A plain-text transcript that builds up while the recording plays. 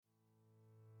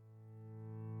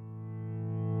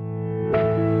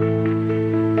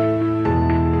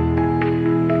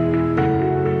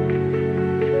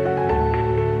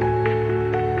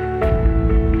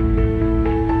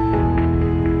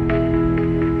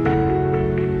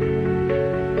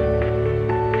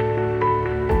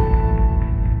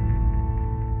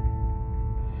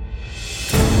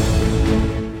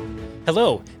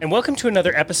Hello, and welcome to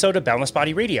another episode of Boundless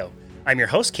Body Radio. I'm your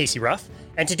host, Casey Ruff,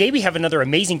 and today we have another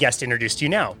amazing guest to introduce to you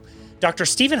now. Dr.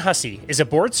 Stephen Hussey is a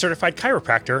board-certified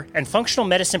chiropractor and functional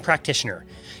medicine practitioner.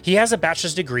 He has a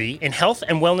bachelor's degree in health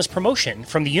and wellness promotion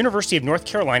from the University of North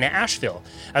Carolina, Asheville,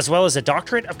 as well as a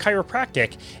doctorate of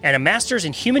chiropractic and a master's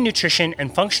in human nutrition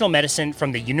and functional medicine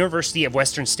from the University of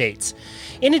Western States.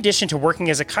 In addition to working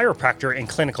as a chiropractor in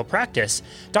clinical practice,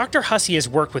 Dr. Hussey has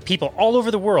worked with people all over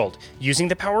the world using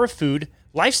the power of food,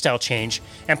 lifestyle change,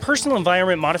 and personal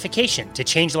environment modification to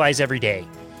change lives every day.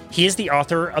 He is the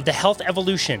author of The Health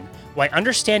Evolution, Why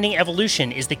Understanding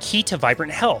Evolution is the Key to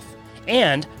Vibrant Health,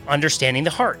 and Understanding the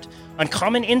Heart,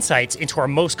 Uncommon Insights into Our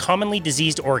Most Commonly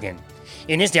Diseased Organ.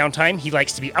 In his downtime, he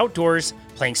likes to be outdoors,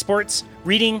 playing sports,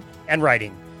 reading, and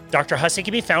writing. Dr. Hussey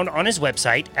can be found on his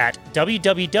website at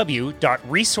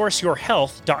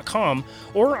www.resourceyourhealth.com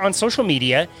or on social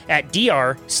media at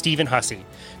Dr. Stephen Hussey.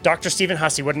 Dr. Stephen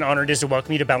Hussey, what an honor it is to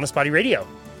welcome you to Boundless Body Radio.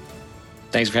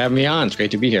 Thanks for having me on. It's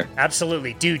great to be here.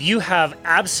 Absolutely. Dude, you have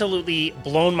absolutely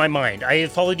blown my mind. I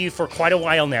have followed you for quite a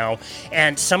while now,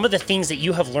 and some of the things that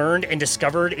you have learned and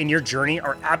discovered in your journey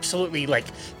are absolutely like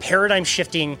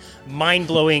paradigm-shifting,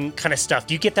 mind-blowing kind of stuff.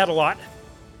 Do you get that a lot?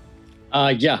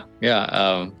 Yeah.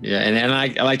 And I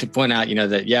like to point out,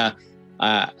 that,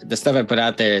 the stuff I put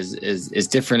out there is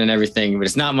different and everything, but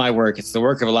it's not my work. It's the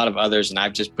work of a lot of others. And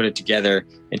I've just put it together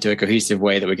into a cohesive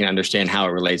way that we can understand how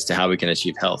it relates to how we can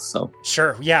achieve health. So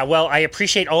sure. Yeah. Well, I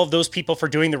appreciate all of those people for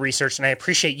doing the research, and I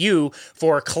appreciate you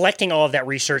for collecting all of that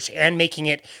research and making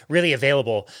it really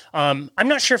available. I'm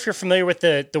not sure if you're familiar with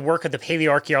the work of the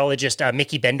paleoarchaeologist,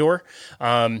 Mickey Bendor.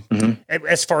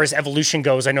 As far as evolution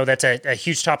goes, I know that's a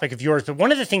huge topic of yours, but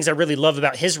one of the things I really love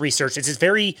about his research is it's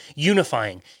very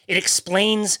unifying. It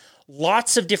explains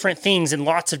lots of different things in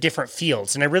lots of different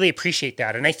fields, and I really appreciate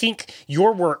that. And I think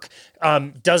your work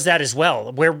does that as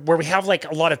well, where we have like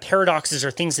a lot of paradoxes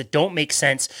or things that don't make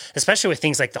sense, especially with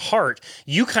things like the heart.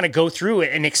 You kind of go through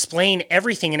it and explain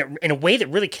everything in a way that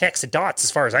really connects the dots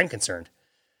as far as I'm concerned.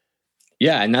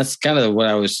 Yeah, and that's kind of what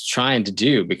I was trying to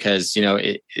do because,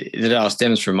 it all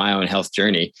stems from my own health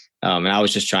journey. And I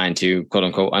was just trying to, quote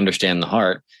unquote, understand the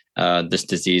heart, this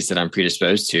disease that I'm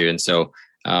predisposed to. And so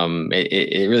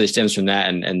it really stems from that.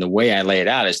 And the way I lay it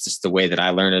out is just the way that I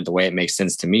learned it, the way it makes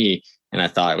sense to me. And I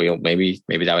thought, maybe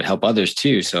that would help others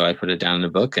too. So I put it down in the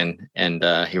book and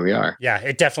here we are. Yeah,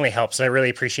 it definitely helps. I really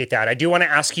appreciate that. I do want to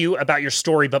ask you about your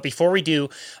story, but before we do,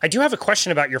 I do have a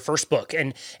question about your first book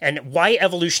and why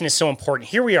evolution is so important.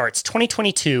 Here we are. It's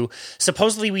 2022.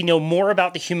 Supposedly we know more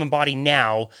about the human body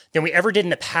now than we ever did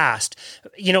in the past.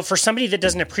 For somebody that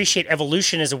doesn't appreciate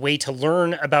evolution as a way to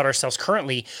learn about ourselves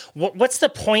currently, what's the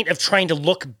point of trying to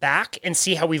look back and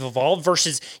see how we've evolved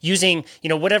versus using,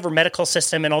 whatever medical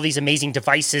system and all these amazing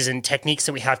devices and techniques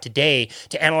that we have today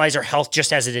to analyze our health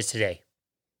just as it is today?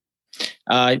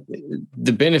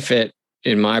 The benefit,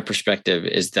 in my perspective,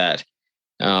 is that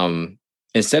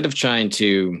instead of trying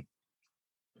to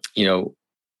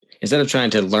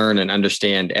learn and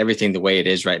understand everything the way it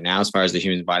is right now, as far as the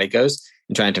human body goes,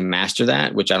 and trying to master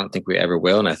that, which I don't think we ever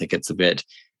will, and I think it's a bit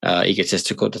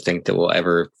egotistical to think that we'll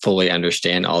ever fully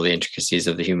understand all the intricacies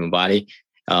of the human body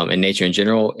and nature in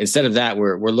general. Instead of that,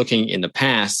 we're looking in the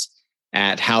past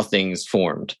at how things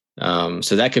formed.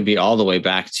 So that could be all the way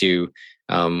back to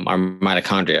our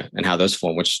mitochondria and how those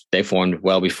formed, which they formed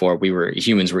well before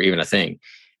humans were even a thing.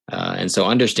 And so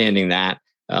understanding that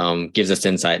gives us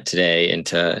insight today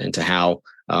into how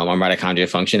our mitochondria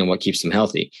function and what keeps them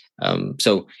healthy.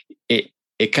 So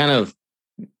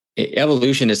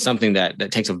evolution is something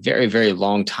that takes a very, very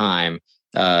long time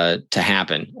to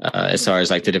happen as far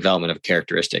as like the development of a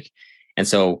characteristic. And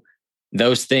so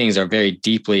those things are very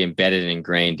deeply embedded and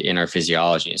ingrained in our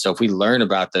physiology. And so if we learn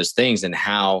about those things and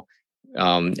how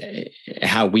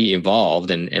we evolved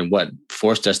and what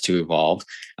forced us to evolve,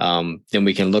 then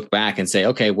we can look back and say,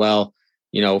 okay, well,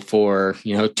 for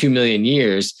 2 million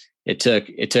years, it took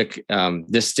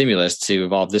this stimulus to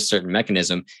evolve this certain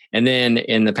mechanism. And then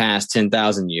in the past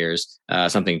 10,000 years,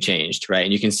 something changed, right?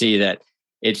 And you can see that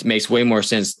it makes way more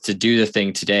sense to do the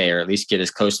thing today, or at least get as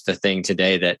close to the thing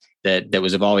today that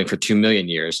was evolving for 2 million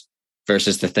years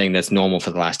versus the thing that's normal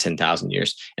for the last 10,000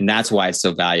 years. And that's why it's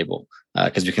so valuable,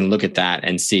 because we can look at that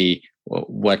and see what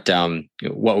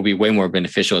would be way more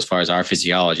beneficial as far as our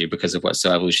physiology because of what's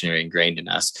so evolutionary ingrained in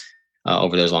us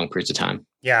over those long periods of time.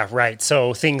 Yeah, right.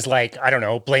 So things like, I don't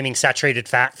know, blaming saturated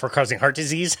fat for causing heart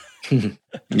disease.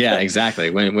 Yeah,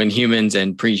 exactly. When humans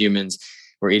and pre-humans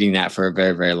were eating that for a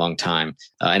very, very long time.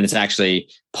 And it's actually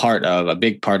a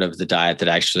big part of the diet that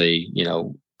actually,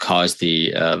 caused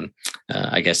the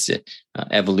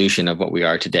evolution of what we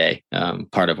are today.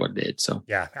 Part of what it did. So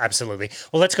yeah, absolutely.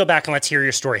 Well, let's go back and let's hear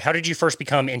your story. How did you first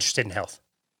become interested in health?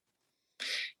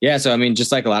 Yeah, so I mean,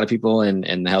 just like a lot of people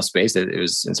in the health space, it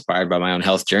was inspired by my own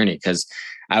health journey because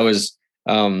I was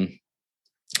kind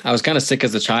of sick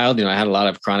as a child. I had a lot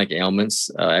of chronic ailments,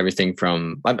 everything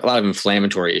from a lot of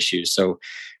inflammatory issues. So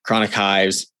chronic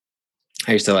hives.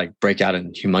 I used to like break out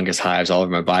in humongous hives all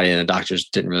over my body, and the doctors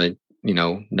didn't really,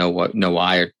 know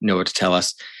why or know what to tell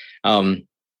us. And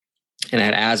I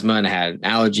had asthma, and I had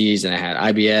allergies, and I had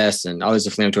IBS, and all these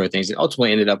inflammatory things. It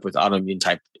ultimately ended up with autoimmune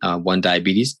type 1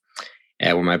 diabetes,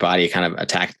 where my body kind of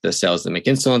attacked the cells that make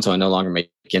insulin, so I no longer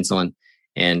make insulin.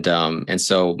 And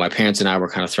so my parents and I were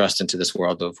kind of thrust into this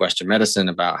world of Western medicine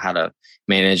about how to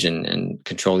manage and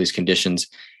control these conditions.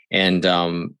 And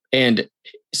that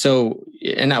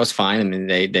was fine. I mean,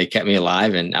 they kept me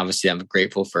alive, and obviously I'm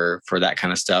grateful for that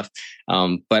kind of stuff.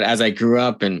 But as I grew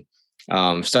up and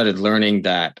started learning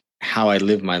that how I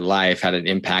live my life had an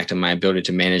impact on my ability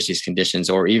to manage these conditions,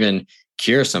 or even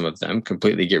cure some of them,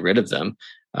 completely get rid of them,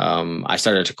 I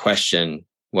started to question,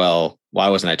 well, why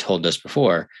wasn't I told this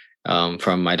before?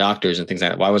 From my doctors and things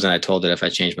like that. Why wasn't I told that if I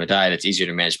change my diet, it's easier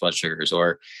to manage blood sugars,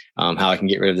 or how I can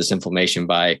get rid of this inflammation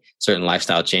by certain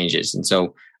lifestyle changes? And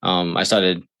so I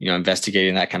started,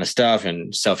 investigating that kind of stuff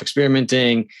and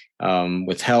self-experimenting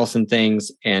with health and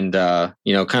things. And,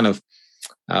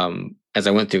 as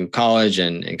I went through college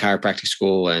and chiropractic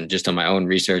school and just on my own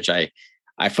research,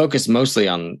 I focused mostly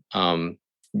on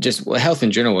health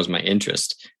in general was my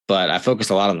interest. But I focused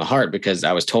a lot on the heart because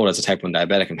I was told as a type 1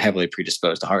 diabetic, I'm heavily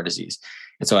predisposed to heart disease.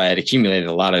 And so I had accumulated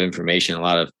a lot of information, a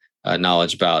lot of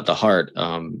knowledge about the heart,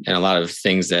 and a lot of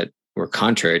things that were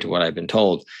contrary to what I've been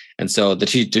told. And so the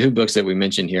two books that we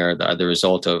mentioned here are the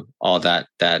result of all that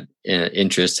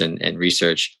interest and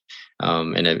research.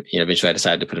 And eventually I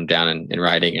decided to put them down in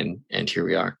writing, and here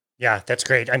we are. Yeah, that's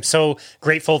great. I'm so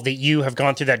grateful that you have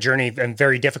gone through that journey, a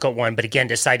very difficult one, but again,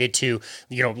 decided to,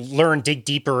 learn, dig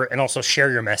deeper, and also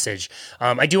share your message.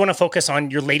 I do want to focus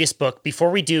on your latest book. Before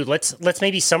we do, let's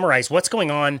maybe summarize what's going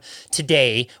on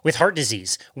today with heart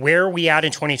disease. Where are we at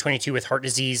in 2022 with heart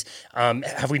disease?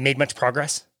 Have we made much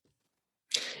progress?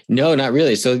 No, not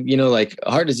really. So, like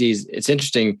heart disease, it's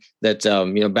interesting that,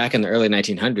 back in the early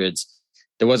 1900s,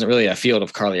 there wasn't really a field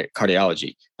of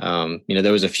cardiology.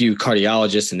 There was a few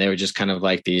cardiologists, and they were just kind of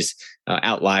like these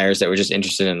outliers that were just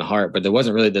interested in the heart. But there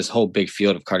wasn't really this whole big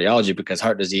field of cardiology because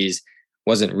heart disease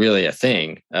wasn't really a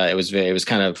thing. It was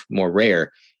kind of more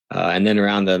rare. And then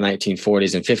around the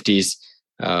 1940s and 50s,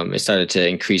 it started to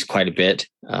increase quite a bit.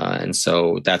 And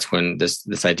so that's when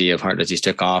this idea of heart disease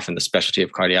took off, and the specialty of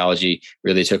cardiology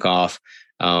really took off.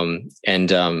 And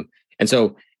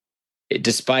so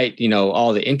despite,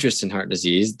 all the interest in heart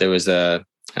disease, there was a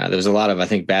lot of, I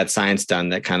think, bad science done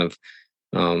that kind of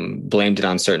blamed it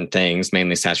on certain things,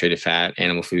 mainly saturated fat,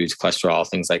 animal foods, cholesterol,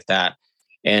 things like that.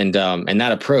 And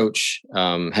that approach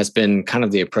has been kind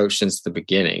of the approach since the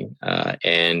beginning.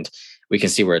 And we can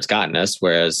see where it's gotten us,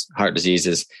 whereas heart disease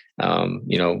is,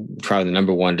 probably the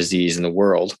number 1 disease in the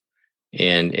world.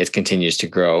 And it continues to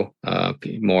grow.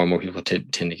 More and more people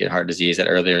tend to get heart disease at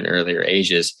earlier and earlier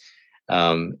ages.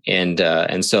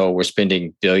 And so we're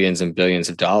spending billions and billions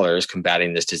of dollars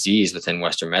combating this disease within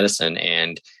Western medicine,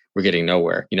 and we're getting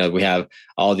nowhere. We have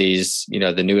all these,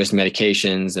 the newest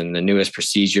medications and the newest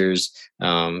procedures,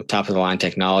 top of the line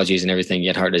technologies and everything,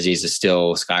 yet heart disease is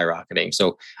still skyrocketing.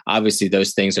 So obviously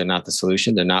those things are not the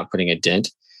solution. They're not putting a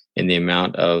dent in the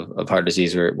amount of heart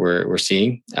disease we're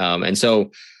seeing. And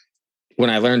so when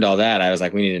I learned all that, I was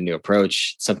like, we need a new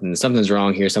approach. Something's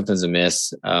wrong here. Something's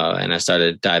amiss. And I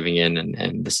started diving in,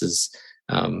 and this is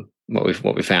what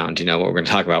we found. What we're going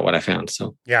to talk about. What I found.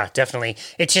 So yeah, definitely.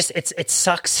 It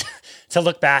sucks to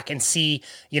look back and see,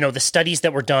 the studies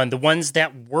that were done, the ones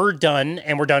that were done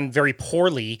and were done very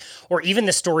poorly, or even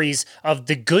the stories of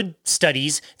the good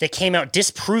studies that came out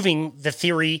disproving the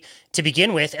theory to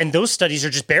begin with. And those studies are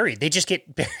just buried. They just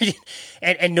get buried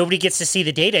and nobody gets to see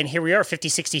the data. And here we are 50,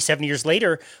 60, 70 years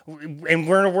later, and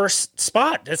we're in a worse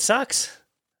spot. That sucks.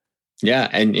 Yeah.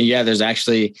 And there's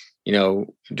actually,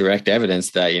 direct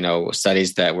evidence that,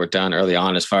 studies that were done early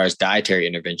on as far as dietary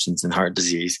interventions in heart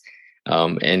disease,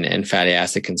 and fatty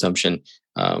acid consumption,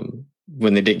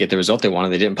 when they didn't get the result they wanted,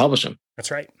 they didn't publish them. That's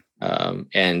right.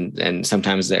 And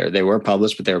sometimes they were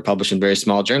published, but they were published in very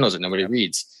small journals that nobody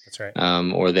reads. That's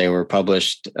right. Or they were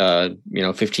published,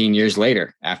 15 years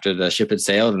later after the ship had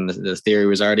sailed and the theory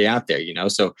was already out there.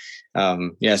 So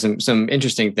some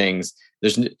interesting things.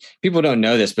 People don't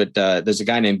know this, but there's a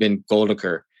guy named Ben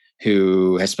Goldacre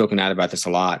who has spoken out about this a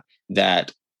lot,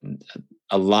 that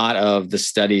a lot of the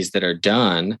studies that are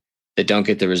done that don't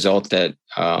get the result that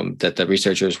that the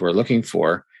researchers were looking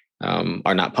for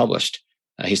are not published.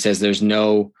 He says there's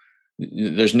no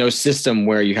system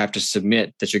where you have to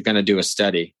submit that you're going to do a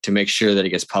study to make sure that it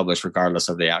gets published regardless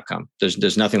of the outcome.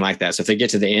 There's nothing like that. So if they get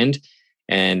to the end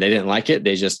and they didn't like it,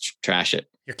 they just trash it.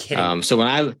 You're kidding. So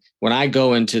when I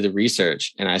go into the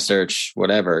research and I search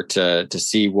whatever to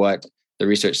see what the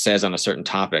research says on a certain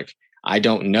topic, I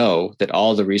don't know that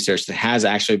all the research that has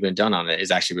actually been done on it has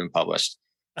actually been published.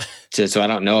 So I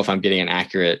don't know if I'm getting an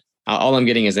accurate. All I'm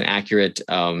getting is an accurate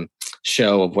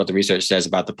show of what the research says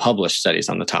about the published studies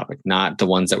on the topic, not the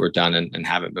ones that were done and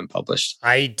haven't been published.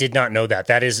 I did not know that.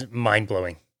 That is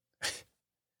mind-blowing.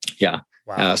 Yeah.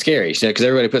 Wow. Scary. Because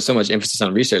everybody puts so much emphasis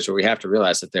on research, but we have to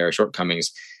realize that there are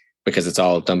shortcomings because it's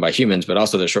all done by humans, but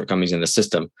also there's shortcomings in the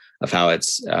system of how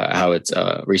it's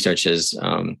researches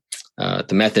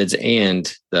the methods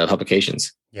and the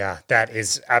publications. Yeah, that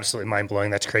is absolutely mind-blowing.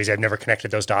 That's crazy. I've never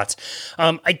connected those dots.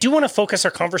 I do want to focus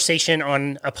our conversation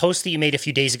on a post that you made a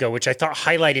few days ago, which I thought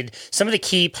highlighted some of the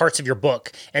key parts of your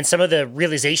book and some of the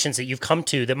realizations that you've come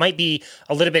to that might be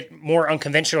a little bit more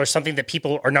unconventional or something that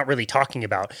people are not really talking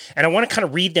about. And I want to kind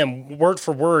of read them word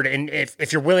for word. And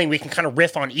if you're willing, we can kind of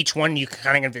riff on each one. You can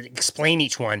kind of explain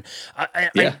each one.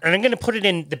 And I'm going to put it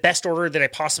in the best order that I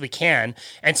possibly can.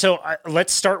 And so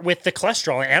let's start with the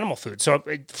cholesterol and animal food. So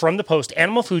from the post,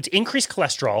 animal foods increase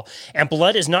cholesterol, and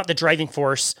blood is not the driving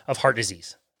force of heart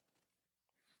disease.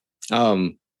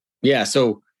 Yeah.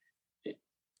 So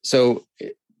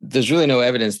there's really no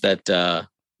evidence that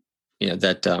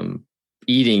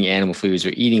eating animal foods or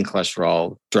eating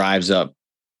cholesterol drives up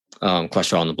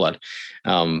cholesterol in the blood.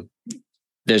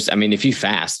 If you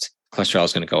fast, cholesterol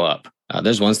is going to go up.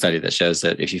 There's one study that shows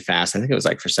that if you fast, I think it was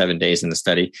like for 7 days in the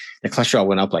study, the cholesterol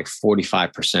went up like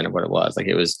 45% of what it was. Like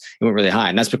it went really high.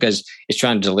 And that's because it's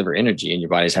trying to deliver energy and your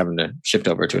body's having to shift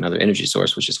over to another energy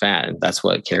source, which is fat. And that's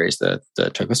what carries the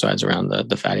triglycerides around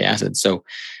the fatty acids. So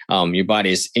your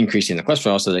body is increasing the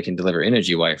cholesterol so they can deliver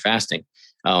energy while you're fasting.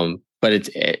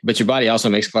 But your body also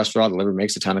makes cholesterol. The liver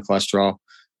makes a ton of cholesterol.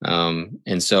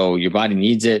 And so your body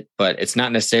needs it, but it's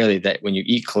not necessarily that when you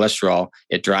eat cholesterol,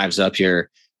 it drives up your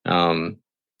cholesterol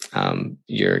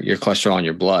in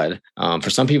your blood. For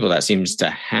some people that seems to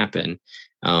happen.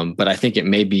 But I think it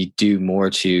may be due more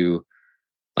to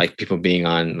like people being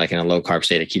on like in a low carb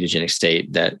state, a ketogenic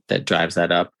state that drives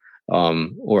that up,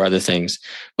 or other things.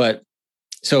 But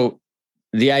so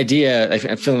the idea,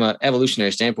 from an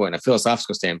evolutionary standpoint, a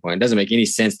philosophical standpoint, it doesn't make any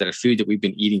sense that a food that we've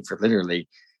been eating for literally,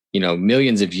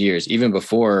 millions of years, even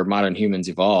before modern humans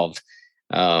evolved,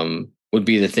 would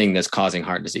be the thing that's causing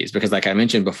heart disease. Because like I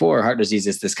mentioned before, heart disease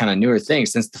is this kind of newer thing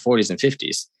since the 40s and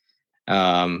 50s.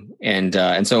 And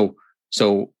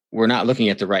so we're not looking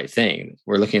at the right thing.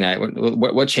 We're looking at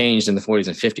what changed in the 40s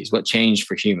and 50s, what changed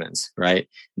for humans, right?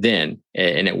 Then,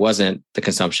 and it wasn't the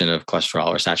consumption of cholesterol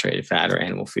or saturated fat or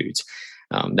animal foods.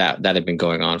 That had been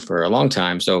going on for a long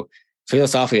time. So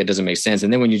philosophically, it doesn't make sense.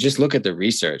 And then when you just look at the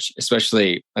research,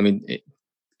 especially,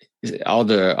 all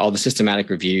the systematic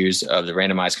reviews of the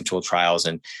randomized controlled trials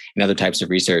and other types of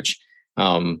research,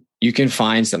 you can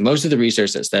find that most of the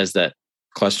research that says that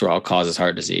cholesterol causes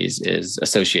heart disease is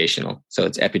associational. So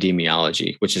it's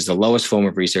epidemiology, which is the lowest form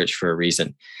of research for a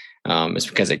reason. It's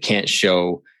because it can't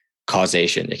show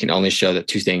causation. It can only show that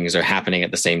two things are happening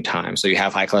at the same time. So you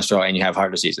have high cholesterol and you have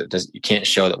heart disease. You can't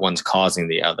show that one's causing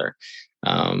the other.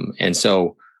 And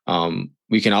so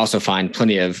we can also find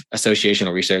plenty of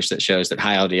associational research that shows that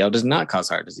high LDL does not cause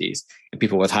heart disease. And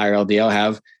people with higher LDL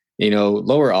have,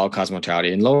 lower all-cause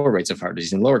mortality and lower rates of heart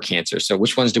disease and lower cancer. So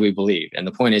which ones do we believe? And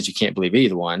the point is you can't believe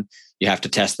either one. You have to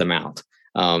test them out.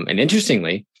 And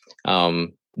interestingly,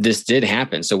 this did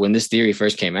happen. So when this theory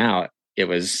first came out, it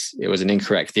was an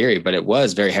incorrect theory, but it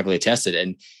was very heavily tested.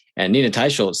 And Nina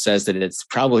Teicholz says that it's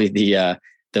probably the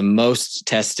most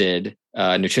tested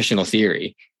nutritional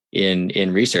theory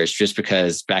in research, just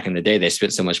because back in the day they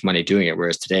spent so much money doing it,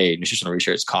 whereas today nutritional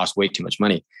research costs way too much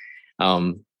money.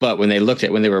 But when they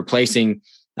replaced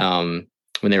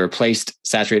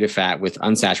saturated fat with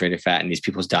unsaturated fat in these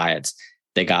people's diets,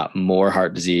 they got more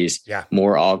heart disease,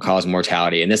 more all-cause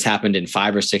mortality. And this happened in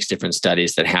 5 or 6 different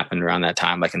studies that happened around that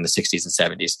time, like in the 60s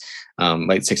and 70s,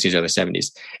 late 60s, early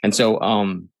 70s. And so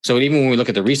even when we look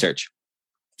at the research,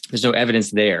 there's no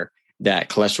evidence there that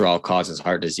cholesterol causes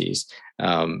heart disease.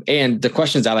 And the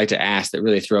questions I like to ask that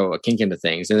really throw a kink into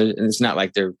things, and it's not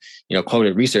like they're,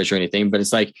 quoted research or anything, but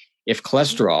it's like, if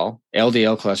cholesterol,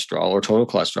 LDL cholesterol or total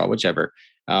cholesterol, whichever,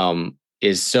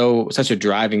 is such a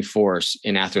driving force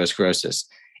in atherosclerosis,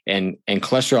 and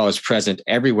cholesterol is present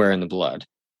everywhere in the blood,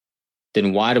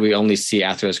 then why do we only see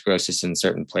atherosclerosis in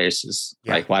certain places?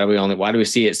 Yeah. Like, why do we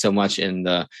see it so much in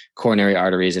the coronary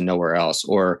arteries and nowhere else,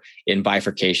 or in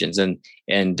bifurcations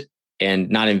and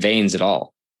not in veins at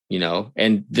all?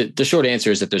 And the short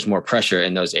answer is that there's more pressure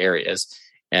in those areas.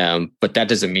 But that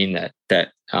doesn't mean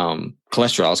that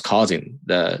cholesterol is causing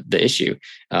the issue.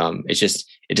 It just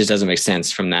doesn't make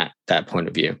sense from that point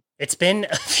of view. It's been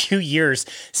a few years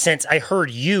since I heard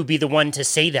you be the one to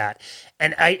say that.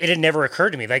 And it had never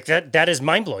occurred to me. Like that is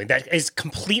mind blowing. That is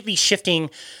completely shifting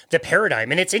the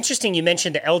paradigm. And it's interesting. You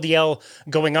mentioned the LDL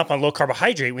going up on low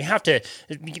carbohydrate. We have to,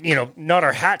 nod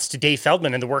our hats to Dave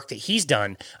Feldman and the work that he's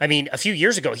done. I mean, a few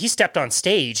years ago, he stepped on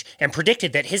stage and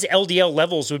predicted that his LDL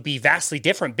levels would be vastly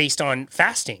different based on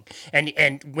fasting.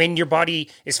 And when your body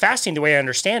is fasting, the way I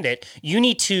understand it, you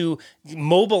need to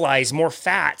mobilize more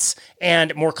fats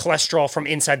and more cholesterol from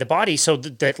inside the body so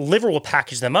that liver will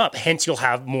package them up. Hence, you'll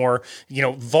have more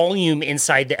volume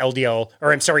inside the LDL,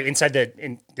 inside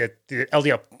the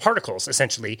LDL particles,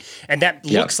 essentially. And that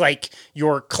looks like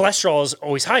your cholesterol is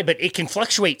always high, but it can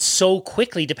fluctuate so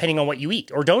quickly depending on what you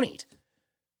eat or don't eat.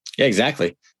 Yeah,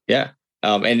 exactly. Yeah.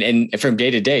 And from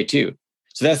day to day too.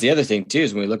 So that's the other thing too,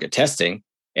 is when we look at testing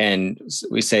and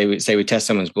we say we test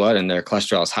someone's blood and their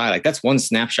cholesterol is high, like that's one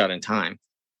snapshot in time.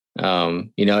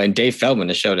 And Dave Feldman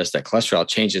has showed us that cholesterol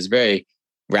changes very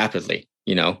rapidly.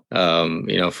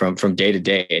 From day to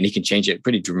day, and he can change it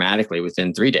pretty dramatically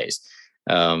within 3 days.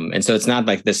 And so it's not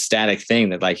like this static thing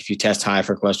that, like, if you test high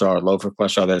for cholesterol or low for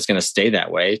cholesterol, that it's going to stay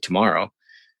that way tomorrow.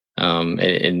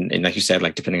 And like you said,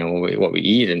 like depending on what we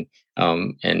eat and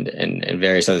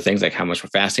various other things, like how much we're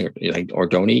fasting or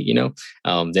don't eat, then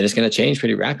it's going to change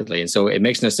pretty rapidly. And so it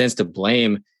makes no sense to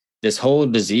blame this whole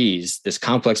disease, this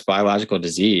complex biological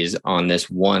disease, on this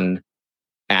one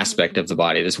aspect of the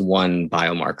body, this one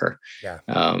biomarker. Yeah.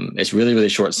 It's really, really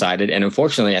short-sighted. And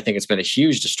unfortunately, I think it's been a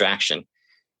huge distraction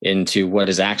into what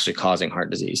is actually causing heart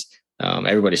disease.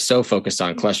 Everybody's so focused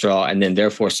on cholesterol and then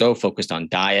therefore so focused on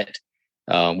diet,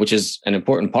 which is an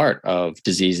important part of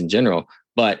disease in general,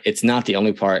 but it's not the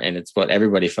only part. And it's what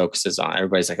everybody focuses on.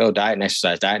 Everybody's like, oh, diet and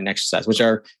exercise, which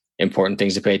are important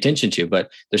things to pay attention to,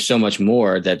 but there's so much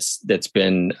more that's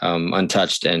been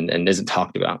untouched and isn't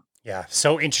talked about. Yeah,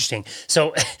 so interesting.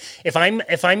 So if I'm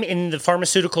in the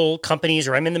pharmaceutical companies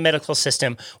or I'm in the medical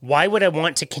system, why would I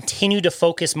want to continue to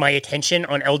focus my attention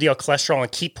on LDL cholesterol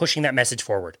and keep pushing that message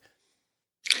forward?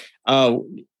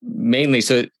 Mainly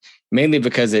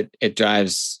because it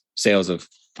drives sales of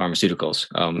pharmaceuticals.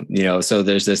 So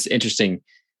there's this interesting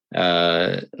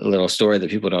little story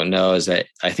that people don't know, is that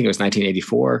I think it was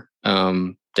 1984.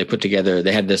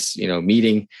 They had this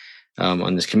meeting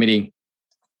on this committee,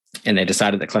 and they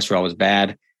decided that cholesterol was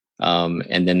bad.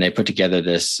 And then they put together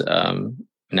this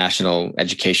national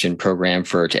education program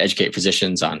to educate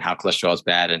physicians on how cholesterol is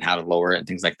bad and how to lower it and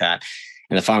things like that.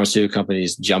 And the pharmaceutical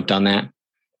companies jumped on that.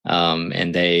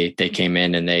 And they came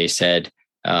in and they said,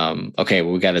 okay,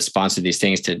 well, we got to sponsor these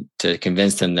things to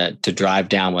convince them that to drive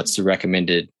down what's the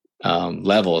recommended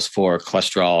levels for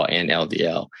cholesterol and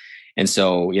LDL. And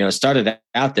so, it started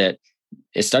out that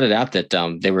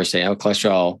they were saying,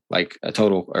 cholesterol, like a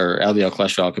total or LDL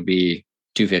cholesterol could be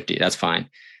 250. That's fine.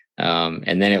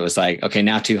 And then it was like, okay,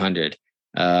 now 200.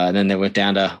 And then they went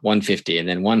down to 150 and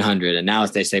then 100. And now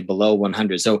they say below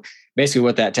 100. So basically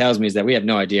what that tells me is that we have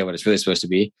no idea what it's really supposed to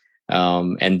be.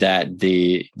 And that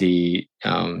the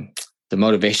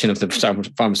motivation of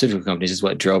the pharmaceutical companies is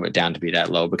what drove it down to be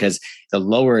that low, because the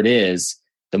lower it is,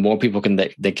 the more people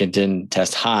they can then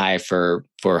test high for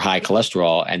high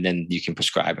cholesterol, and then you can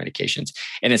prescribe medications.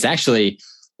 And it's actually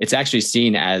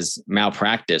seen as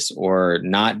malpractice or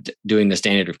not doing the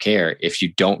standard of care if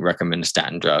you don't recommend a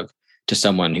statin drug to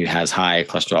someone who has high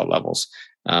cholesterol levels.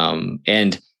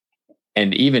 And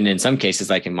even in some cases,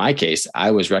 like in my case,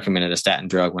 I was recommended a statin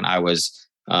drug when I was,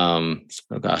 in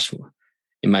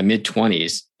my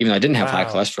mid-20s, even though I didn't have high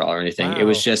cholesterol or anything. Wow.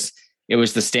 It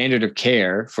was the standard of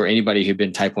care for anybody who'd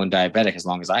been type 1 diabetic as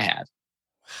long as I had.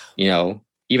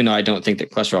 Even though I don't think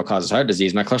that cholesterol causes heart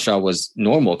disease, my cholesterol was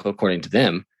normal according to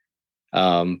them.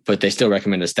 But they still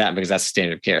recommend a statin because that's the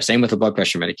standard of care. Same with the blood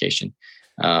pressure medication.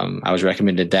 I was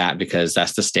recommended that because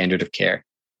that's the standard of care.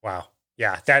 Wow.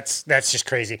 Yeah, that's just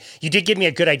crazy. You did give me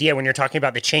a good idea when you're talking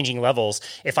about the changing levels.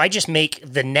 If I just make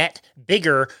the net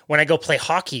bigger when I go play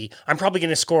hockey, I'm probably going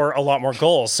to score a lot more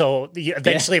goals. So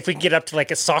eventually, if we can get up to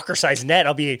like a soccer-sized net,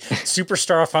 I'll be a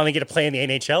superstar. I'll finally get to play in the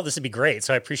NHL. This would be great.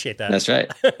 So I appreciate that. That's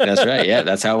right. That's right. Yeah,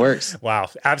 that's how it works. Wow,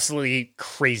 absolutely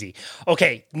crazy.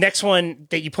 Okay, next one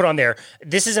that you put on there.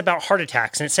 This is about heart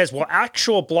attacks, and it says, well,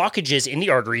 actual blockages in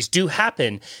the arteries do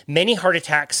happen. Many heart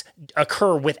attacks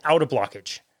occur without a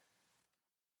blockage.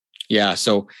 Yeah.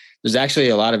 So there's actually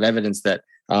a lot of evidence that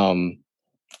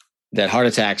that heart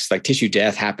attacks, like tissue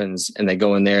death, happens, and they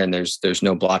go in there and there's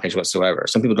no blockage whatsoever.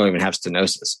 Some people don't even have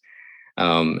stenosis,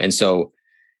 and so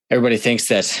everybody thinks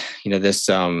that this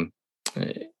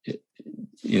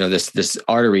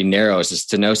artery narrows, this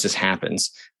stenosis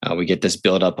happens. We get this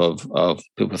buildup of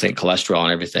people think cholesterol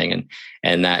and everything,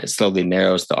 and that slowly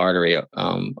narrows the artery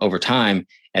over time,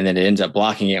 and then it ends up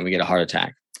blocking it, and we get a heart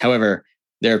attack. However,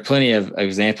 there are plenty of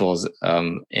examples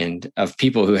and of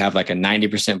people who have like a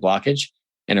 90% blockage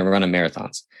and a run of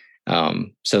marathons.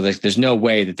 So there's no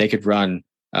way that they could run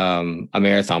a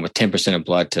marathon with 10% of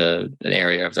blood to an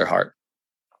area of their heart.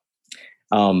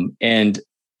 And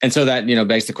so that,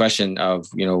 begs the question of,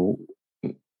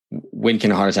 when can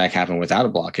a heart attack happen without a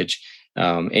blockage?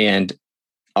 And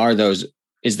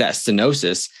is that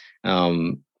stenosis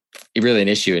really an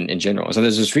issue in general? So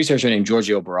there's this researcher named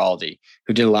Giorgio Beraldi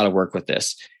who did a lot of work with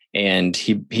this. And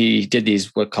he did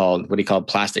these what he called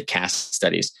plastic cast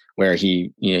studies, where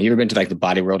you ever been to like the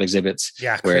Body World exhibits?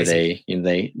 Yeah, where crazy.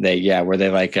 where they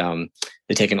like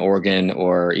they take an organ,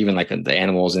 or even like the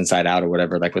animals inside out or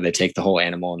whatever, like where they take the whole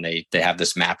animal and they have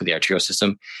this map of the arterial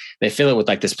system. They fill it with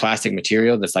like this plastic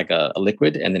material that's like a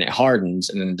liquid, and then it hardens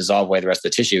and then dissolve away the rest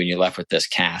of the tissue, and you're left with this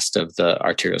cast of the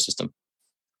arterial system.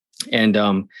 And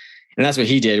that's what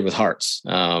he did with hearts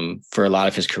for a lot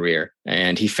of his career.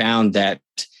 And he found that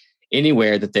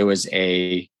anywhere that there was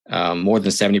a more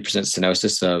than 70%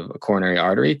 stenosis of a coronary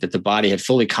artery, that the body had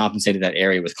fully compensated that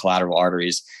area with collateral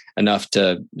arteries enough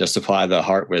to supply the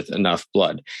heart with enough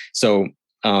blood. So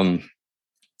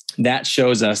that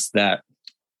shows us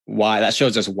why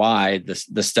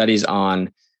the studies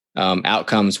on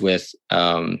outcomes with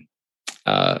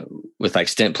like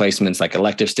stent placements, like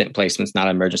elective stent placements, not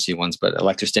emergency ones, but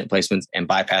elective stent placements and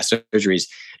bypass surgeries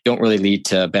don't really lead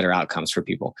to better outcomes for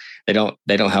people. They don't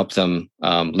help them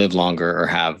live longer or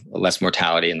have less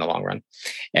mortality in the long run.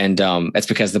 And that's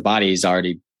because the body's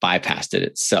already bypassed it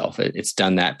itself. It's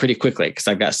done that pretty quickly, because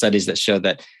I've got studies that show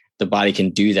that the body can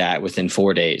do that within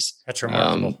 4 days. That's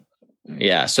remarkable.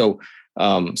 So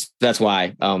that's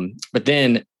why. But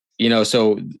then,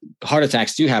 so heart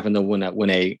attacks do happen though when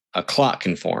a clot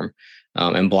can form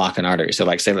and block an artery. So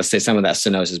let's say some of that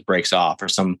stenosis breaks off, or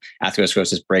some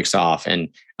atherosclerosis breaks off, and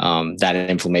that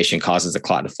inflammation causes a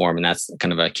clot to form, and that's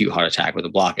kind of an acute heart attack with a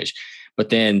blockage. But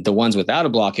then the ones without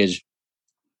a blockage,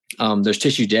 there's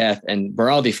tissue death, and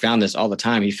Beraldi found this all the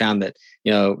time. He found that,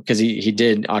 because he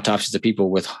did autopsies of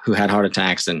people who had heart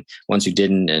attacks and ones who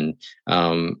didn't, and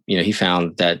he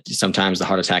found that sometimes the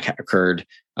heart attack occurred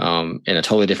in a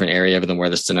totally different area than where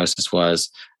the stenosis was,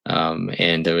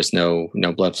 and there was no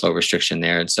blood flow restriction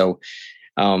there. And so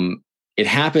it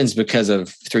happens because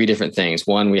of three different things.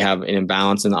 One, we have an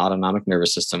imbalance in the autonomic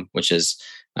nervous system, which is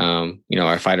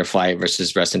our fight or flight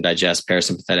versus rest and digest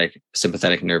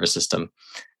sympathetic nervous system,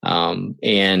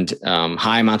 and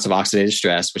high amounts of oxidative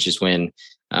stress, which is when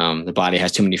the body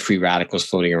has too many free radicals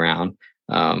floating around,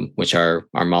 which are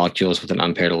molecules with an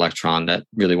unpaired electron that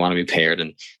really want to be paired.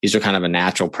 And these are kind of a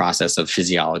natural process of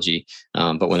physiology.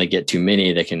 But when they get too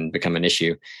many, they can become an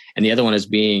issue. And the other one is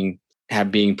being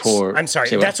poor. I'm sorry.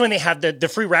 That's when they have the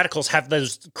free radicals have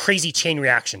those crazy chain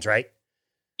reactions, right?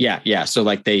 Yeah. So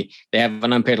like they have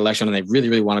an unpaired electron and they really,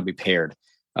 really want to be paired.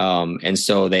 And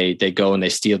so they go and they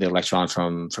steal the electron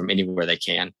from anywhere they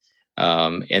can.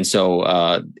 And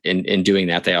so in doing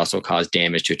that, they also cause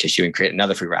damage to a tissue and create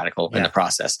another free radical in the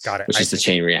process. Got it. Which is the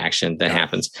chain reaction that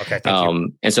happens. Okay. Thank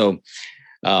you. And so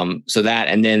that,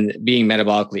 and then being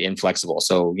metabolically inflexible.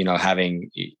 So, having,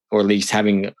 or at least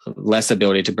having less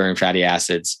ability to burn fatty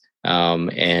acids,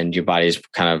 and your body's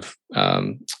kind of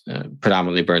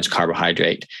predominantly burns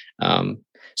carbohydrate.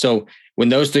 So when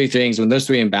those three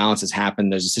imbalances happen,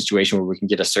 there's a situation where we can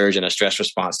get a surge and a stress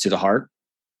response to the heart.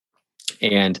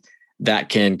 And that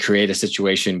can create a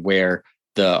situation where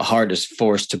the heart is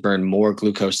forced to burn more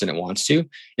glucose than it wants to.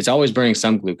 It's always burning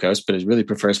some glucose, but it really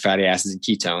prefers fatty acids and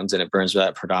ketones, and it burns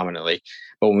that predominantly.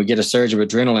 But when we get a surge of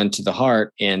adrenaline to the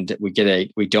heart and we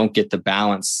don't get the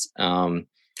balance,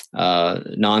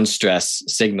 non-stress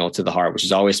signal to the heart, which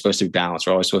is always supposed to be balanced.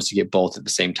 We're always supposed to get both at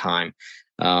the same time.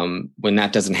 When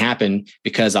that doesn't happen,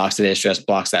 because oxidative stress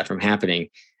blocks that from happening,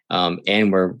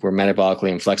 and we're metabolically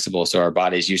inflexible, so our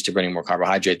body's used to burning more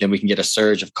carbohydrate, then we can get a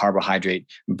surge of carbohydrate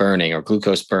burning or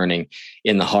glucose burning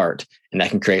in the heart, and that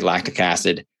can create lactic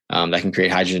acid, that can create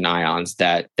hydrogen ions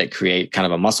that create kind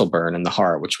of a muscle burn in the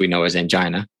heart, which we know as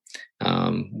angina.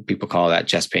 People call that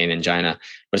chest pain angina,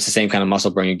 but it's the same kind of muscle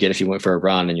burn you get if you went for a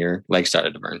run and your legs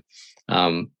started to burn.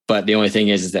 But the only thing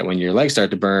is that when your legs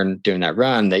start to burn during that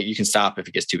run, that you can stop if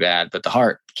it gets too bad, but the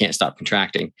heart can't stop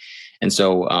contracting. And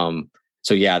so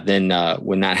so yeah, then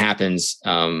when that happens,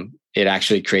 it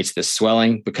actually creates this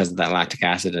swelling because of that lactic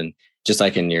acid, and just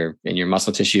like in your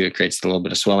muscle tissue, it creates a little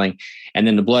bit of swelling, and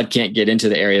then the blood can't get into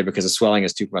the area because the swelling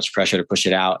is too much pressure to push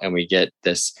it out, and we get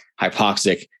this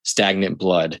hypoxic, stagnant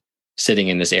blood sitting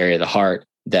in this area of the heart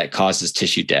that causes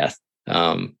tissue death.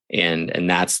 And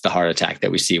that's the heart attack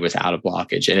that we see without a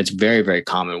blockage, and it's very, very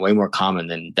common, way more common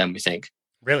than we think.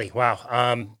 Really?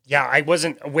 Wow. Yeah, I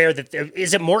wasn't aware that.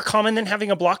 Is it more common than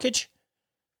having a blockage?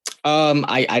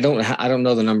 I don't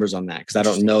know the numbers on that, because I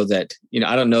don't know that,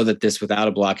 I don't know that this without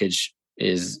a blockage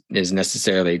is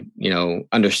necessarily,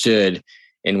 understood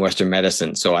in Western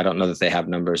medicine. So I don't know that they have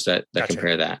numbers that Gotcha.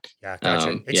 compare that. Yeah,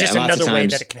 gotcha. It's just another way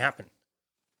that it can happen.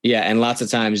 Yeah. And lots of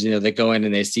times, they go in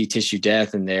and they see tissue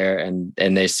death in there, and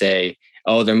they say,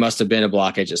 oh, there must have been a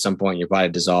blockage at some point, your body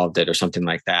dissolved it or something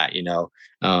like that,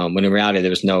 when in reality,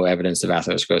 there was no evidence of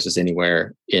atherosclerosis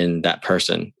anywhere in that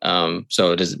person.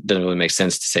 So it doesn't really make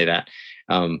sense to say that.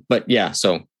 But yeah,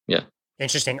 so yeah.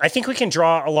 Interesting. I think we can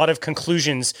draw a lot of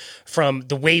conclusions from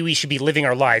the way we should be living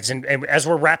our lives. And as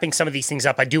we're wrapping some of these things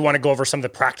up, I do want to go over some of the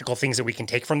practical things that we can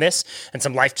take from this and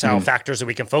some lifestyle factors that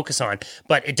we can focus on.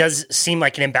 But it does seem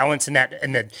like an imbalance in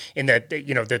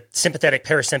the sympathetic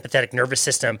parasympathetic nervous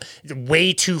system,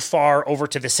 way too far over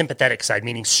to the sympathetic side,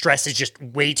 meaning stress is just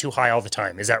way too high all the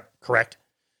time. Is that correct?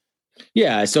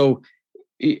 Yeah. So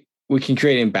we can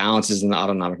create imbalances in the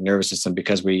autonomic nervous system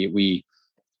because we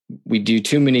do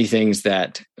too many things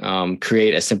that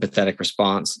create a sympathetic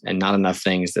response, and not enough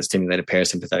things that stimulate a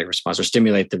parasympathetic response or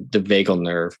stimulate the vagal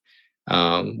nerve.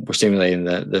 We're stimulating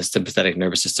the sympathetic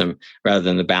nervous system rather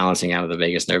than the balancing out of the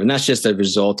vagus nerve. And that's just a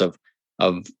result of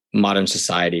modern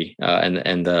society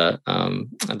and the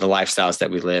lifestyles that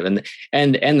we live, and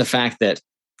the fact that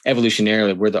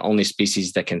evolutionarily we're the only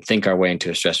species that can think our way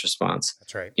into a stress response.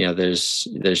 That's right.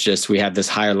 We have this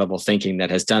higher level thinking that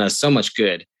has done us so much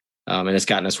good. And it's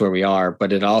gotten us where we are,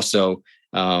 but it also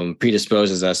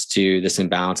predisposes us to this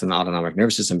imbalance in the autonomic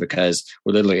nervous system because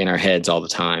we're literally in our heads all the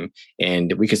time.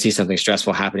 And we could see something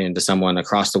stressful happening to someone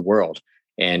across the world,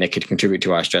 and it could contribute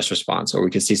to our stress response. Or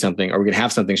we could see something, or we could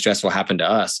have something stressful happen to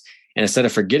us. And instead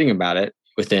of forgetting about it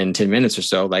within 10 minutes or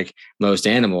so, like most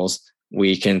animals,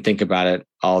 we can think about it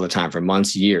all the time for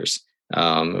months, years.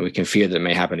 We can fear that it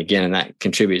may happen again. And that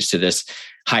contributes to this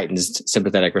heightened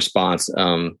sympathetic response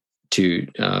to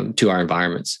our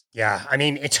environments. Yeah. I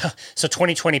mean, so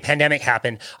 2020 pandemic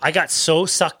happened. I got so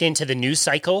sucked into the news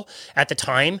cycle at the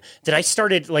time that I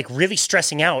started like really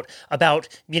stressing out about,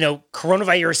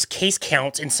 coronavirus case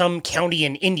counts in some county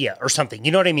in India or something.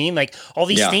 You know what I mean? Like all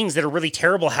these things that are really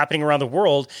terrible happening around the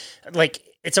world. Like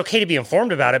it's okay to be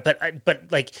informed about it,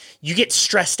 but like you get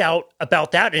stressed out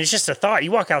about that. And it's just a thought.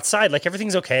 You walk outside, like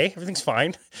everything's okay. Everything's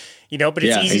fine, but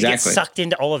it's easy to get sucked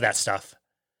into all of that stuff.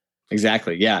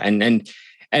 Exactly. Yeah. And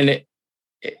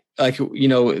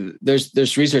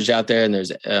there's research out there, and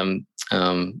there's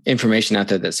information out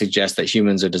there that suggests that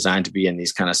humans are designed to be in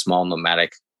these kind of small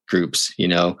nomadic groups,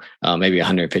 maybe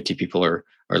 150 people or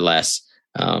less.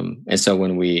 And so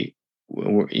when we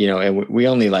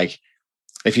only like,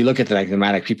 if you look at the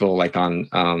nomadic people, like on,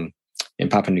 in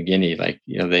Papua New Guinea,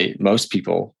 most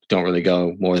people don't really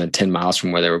go more than 10 miles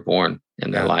from where they were born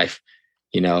in their life,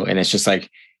 and it's just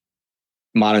like,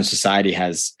 modern society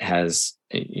has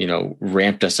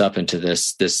ramped us up into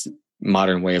this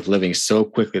modern way of living so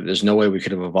quickly that there's no way we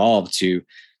could have evolved to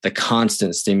the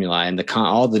constant stimuli and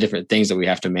all the different things that we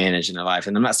have to manage in our life.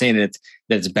 And I'm not saying that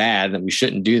it's bad, that we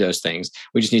shouldn't do those things.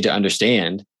 We just need to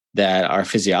understand that our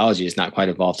physiology is not quite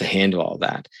evolved to handle all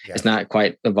that. Yeah. It's not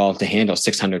quite evolved to handle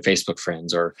 600 Facebook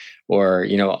friends or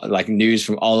like news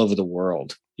from all over the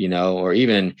world, or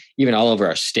even all over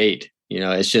our state.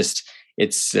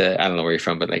 It's I don't know where you're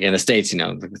from, but like in the States,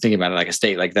 thinking about it like a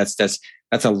state, like that's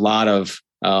a lot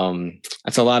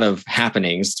of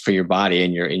happenings for your body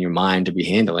and your mind to be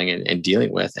handling and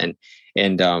dealing with. And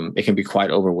it can be quite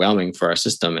overwhelming for our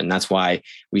system. And that's why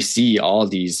we see all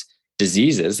these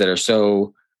diseases that are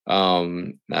so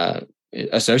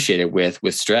associated with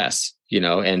stress,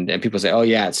 and people say, oh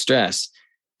yeah, it's stress,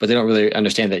 but they don't really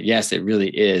understand that, yes, it really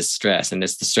is stress. And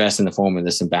it's the stress in the form of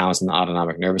this imbalance in the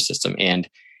autonomic nervous system. And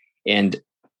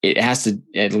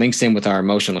it links in with our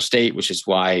emotional state, which is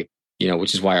why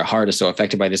our heart is so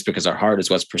affected by this, because our heart is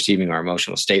what's perceiving our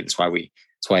emotional state. That's why we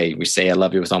say, I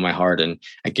love you with all my heart, and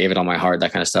I gave it all my heart,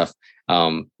 that kind of stuff.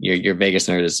 Your vagus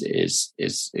nerve is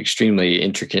extremely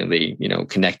intricately,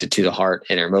 connected to the heart,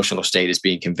 and our emotional state is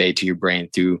being conveyed to your brain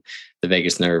through the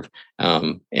vagus nerve.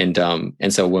 And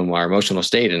so when our emotional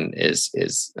state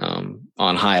is on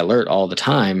high alert all the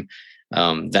time,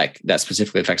 that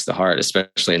specifically affects the heart,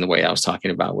 especially in the way I was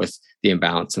talking about with the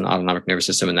imbalance in the autonomic nervous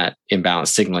system and that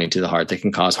imbalance signaling to the heart that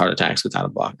can cause heart attacks without a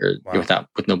block or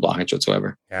with no blockage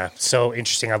whatsoever. Yeah, so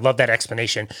interesting. I love that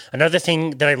explanation. Another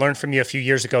thing that I learned from you a few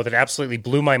years ago that absolutely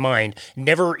blew my mind,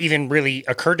 never even really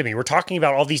occurred to me. We're talking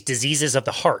about all these diseases of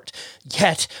the heart,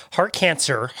 yet heart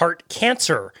cancer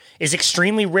is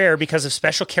extremely rare because of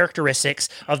special characteristics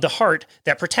of the heart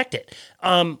that protect it.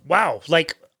 Wow,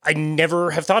 like I never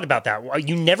have thought about that.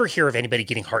 You never hear of anybody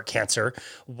getting heart cancer.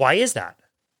 Why is that?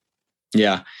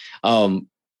 Yeah.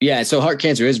 So heart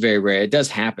cancer is very rare. It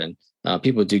does happen.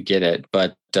 People do get it,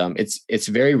 but it's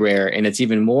very rare. And it's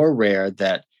even more rare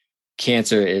that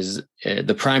cancer is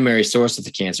the primary source of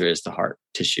the cancer is the heart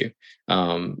tissue.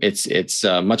 It's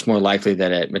much more likely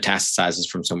that it metastasizes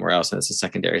from somewhere else and it's a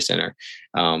secondary center.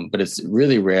 But it's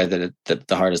really rare that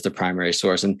the heart is the primary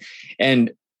source.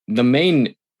 And the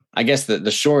main, I guess the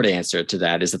short answer to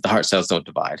that is that the heart cells don't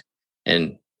divide,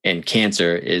 and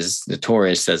cancer is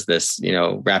notorious as this,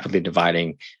 rapidly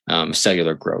dividing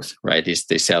cellular growth, right? These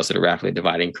cells that are rapidly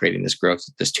dividing, creating this growth,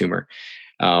 this tumor,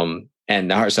 and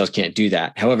the heart cells can't do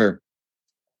that. However,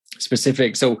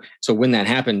 so when that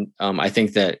happened, I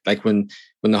think that like when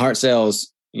the heart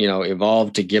cells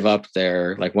evolved to give up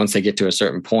their, like once they get to a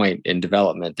certain point in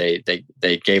development,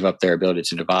 they gave up their ability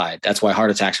to divide. That's why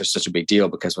heart attacks are such a big deal,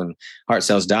 because when heart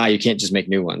cells die, you can't just make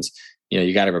new ones.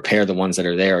 You got to repair the ones that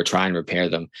are there or try and repair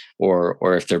them, or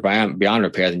if they're beyond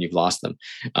repair, then you've lost them.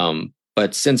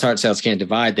 But since heart cells can't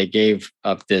divide, they gave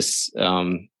up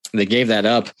that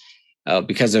up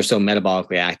because they're so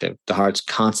metabolically active. The heart's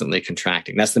constantly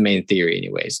contracting. That's the main theory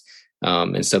anyways.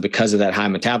 And so because of that high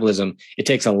metabolism, it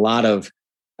takes a lot of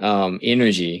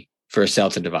energy for a cell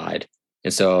to divide.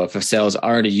 And so if a cell is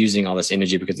already using all this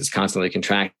energy because it's constantly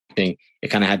contracting, it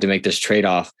kind of had to make this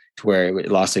trade-off to where it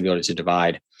lost the ability to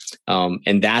divide.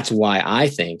 And that's why I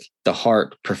think the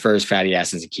heart prefers fatty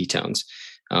acids and ketones,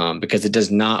 because it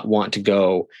does not want to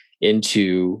go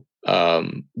into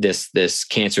this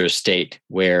cancerous state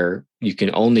where you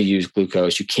can only use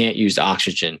glucose. You can't use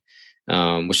oxygen,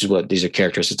 which is what these are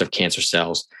characteristics of cancer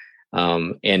cells.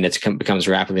 And it becomes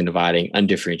rapidly dividing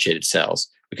undifferentiated cells,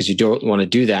 because you don't want to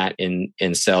do that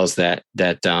in cells that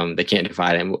they can't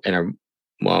divide and are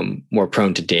more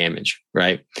prone to damage,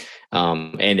 right?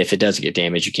 And if it does get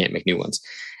damaged, you can't make new ones.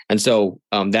 And so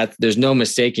that there's no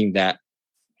mistaking that.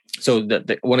 So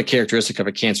the one characteristic of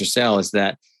a cancer cell is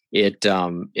that it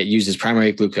uses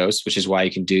primary glucose, which is why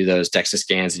you can do those DEXA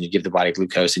scans and you give the body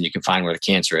glucose and you can find where the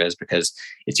cancer is because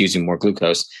it's using more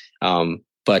glucose.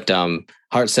 But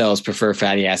heart cells prefer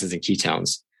fatty acids and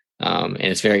ketones. And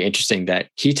it's very interesting that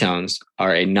ketones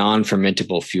are a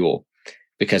non-fermentable fuel,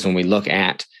 because when we look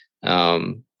at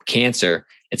cancer,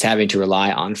 it's having to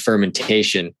rely on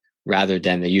fermentation rather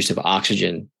than the use of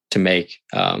oxygen to make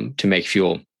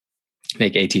fuel,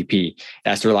 make ATP. It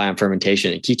has to rely on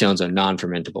fermentation, and ketones are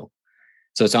non-fermentable.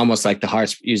 So it's almost like the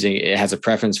heart's it has a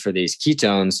preference for these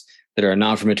ketones that are a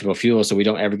non-fermentable fuel, so we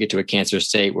don't ever get to a cancer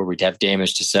state where we'd have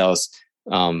damage to cells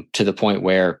to the point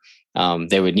where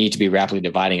they would need to be rapidly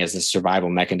dividing as a survival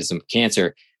mechanism of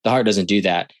cancer. The heart doesn't do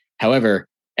that. However,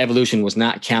 evolution was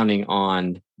not counting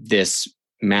on this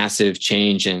massive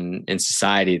change in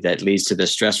society that leads to the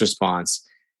stress response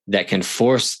that can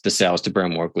force the cells to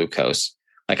burn more glucose,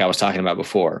 like I was talking about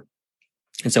before.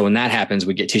 And so when that happens,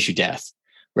 we get tissue death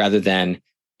rather than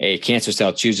a cancer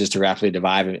cell chooses to rapidly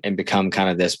divide and become kind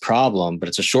of this problem, but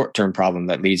it's a short-term problem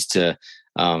that leads to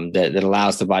that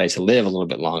allows the body to live a little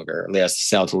bit longer, allows the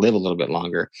cell to live a little bit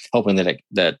longer, hoping that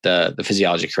the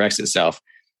physiology corrects itself.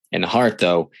 In the heart,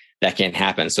 though, that can't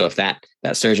happen. So if that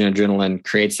surge in adrenaline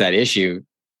creates that issue,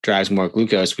 drives more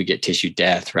glucose, we get tissue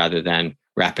death rather than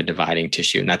rapid dividing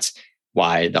tissue. And that's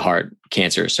why the heart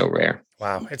cancer is so rare.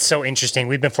 Wow, it's so interesting.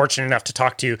 We've been fortunate enough to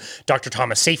talk to Dr.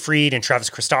 Thomas Seyfried and Travis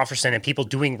Christofferson and people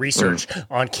doing research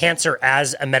on cancer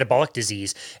as a metabolic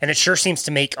disease. And it sure seems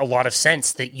to make a lot of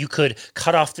sense that you could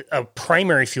cut off a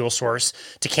primary fuel source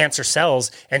to cancer cells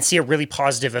and see a really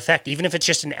positive effect, even if it's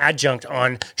just an adjunct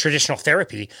on traditional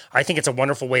therapy. I think it's a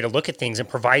wonderful way to look at things and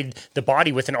provide the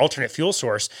body with an alternate fuel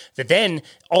source that then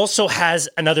also has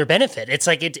another benefit. It's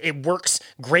like it works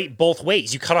great both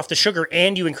ways. You cut off the sugar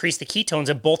and you increase the ketones,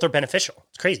 and both are beneficial.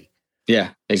 It's crazy. Yeah,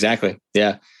 exactly.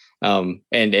 Yeah. And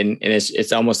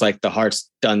it's almost like the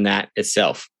heart's done that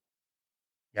itself.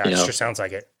 Yeah, it sure sounds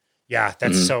like it. Yeah,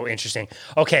 that's so interesting.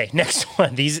 Okay, next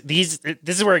one. This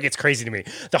is where it gets crazy to me.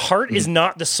 The heart is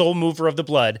not the sole mover of the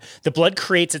blood. The blood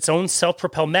creates its own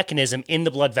self-propel mechanism in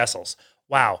the blood vessels.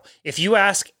 Wow. If you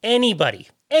ask anybody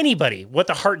what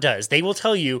the heart does, they will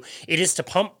tell you it is to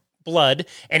pump blood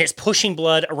and it's pushing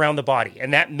blood around the body.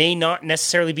 And that may not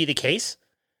necessarily be the case.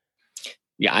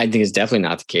 Yeah, I think it's definitely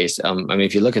not the case. I mean,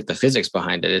 if you look at the physics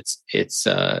behind it, it's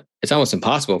almost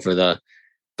impossible for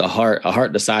a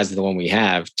heart the size of the one we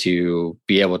have to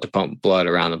be able to pump blood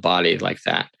around the body like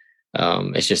that.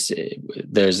 It's just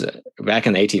there's back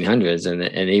in the 1800s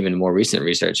and even more recent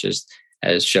research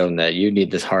has shown that you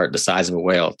need this heart the size of a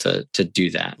whale to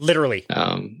do that. Literally.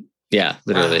 Yeah,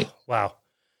 literally. Wow.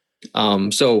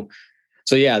 So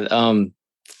yeah.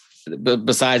 But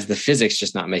besides the physics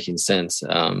just not making sense,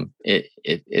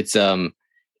 it's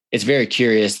very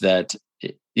curious that,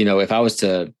 you know, if I was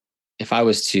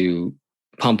to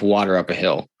pump water up a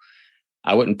hill,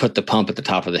 I wouldn't put the pump at the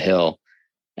top of the hill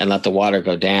and let the water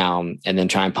go down and then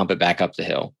try and pump it back up the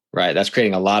hill, right? That's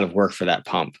creating a lot of work for that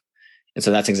pump. And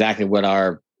so that's exactly what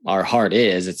our heart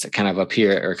is. It's kind of up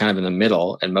here or kind of in the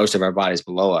middle, and most of our body's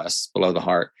below us, below the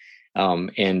heart.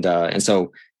 And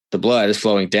so the blood is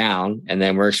flowing down, and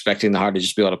then we're expecting the heart to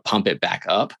just be able to pump it back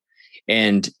up.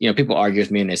 And, you know, people argue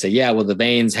with me and they say, yeah, well, the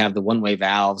veins have the one-way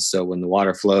valves. So when the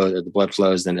water flows or the blood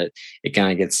flows, then it kind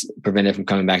of gets prevented from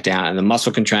coming back down. And the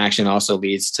muscle contraction also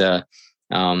leads to,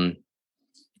 you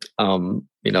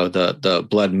know, the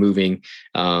blood moving.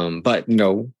 But, you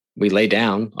know, we lay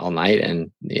down all night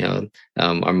and, you know,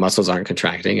 our muscles aren't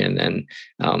contracting and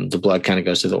the blood kind of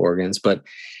goes to the organs. But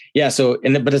yeah,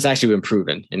 but it's actually been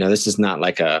proven. You know, this is not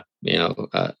like a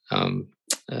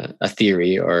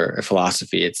theory or a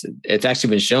philosophy. It's actually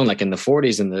been shown, like in the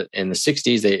 40s and the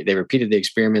 60s, they repeated the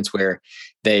experiments where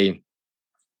they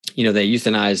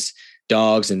euthanized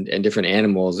dogs and different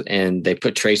animals, and they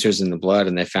put tracers in the blood,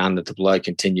 and they found that the blood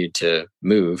continued to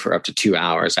move for up to 2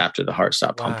 hours after the heart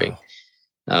stopped pumping.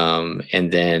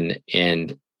 And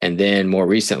then more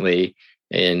recently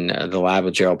in the lab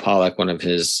with Gerald Pollack, one of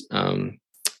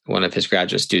his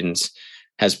graduate students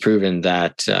has proven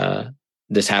that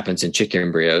this happens in chick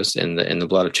embryos, in the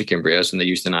blood of chick embryos, and they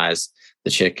euthanize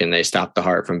the chick and they stop the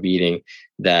heart from beating,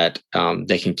 that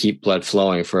they can keep blood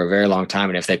flowing for a very long time.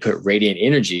 And if they put radiant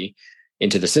energy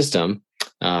into the system,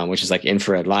 which is like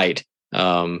infrared light,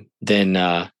 then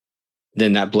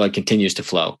that blood continues to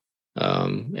flow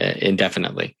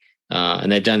indefinitely.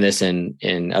 And they've done this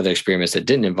in other experiments that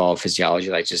didn't involve physiology,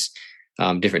 like just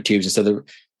different tubes. And so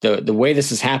the way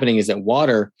this is happening is that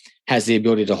water has the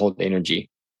ability to hold energy.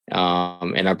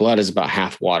 And our blood is about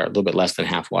half water, a little bit less than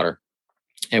half water.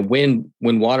 And when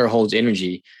water holds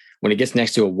energy, when it gets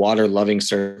next to a water-loving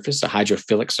surface, a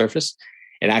hydrophilic surface,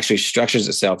 it actually structures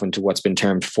itself into what's been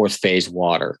termed fourth phase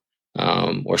water,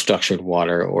 or structured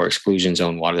water, or exclusion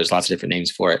zone water. There's lots of different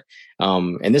names for it.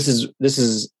 And this is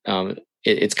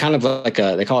it's kind of like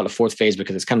they call it a fourth phase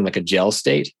because it's kind of like a gel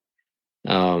state.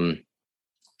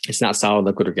 It's not solid,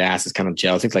 liquid, or gas. It's kind of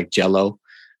gel. Think like Jell-O.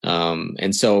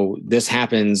 And so this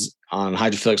happens on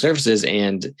hydrophilic surfaces,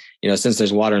 and since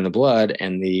there's water in the blood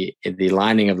and the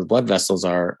lining of the blood vessels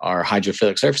are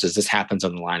hydrophilic surfaces, this happens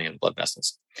on the lining of the blood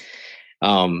vessels.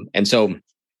 And so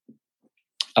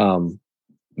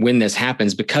when this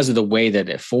happens, because of the way that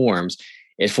it forms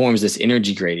this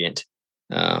energy gradient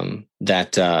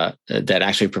that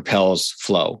actually propels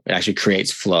flow. It actually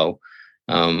creates flow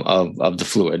of the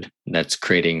fluid that's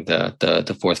creating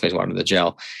the fourth phase water, the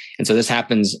gel. And so this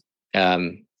happens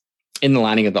in the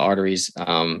lining of the arteries,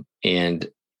 and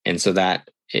so that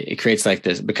it creates like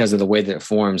this, because of the way that it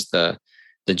forms, the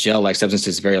gel-like substance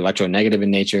is very electronegative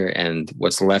in nature, and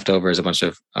what's left over is a bunch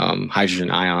of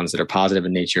hydrogen ions that are positive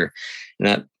in nature, and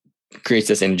that creates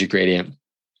this energy gradient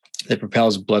that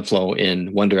propels blood flow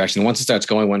in one direction. Once it starts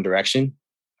going one direction,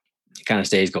 it kind of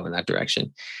stays going that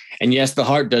direction. And yes, the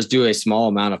heart does do a small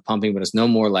amount of pumping, but it's no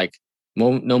more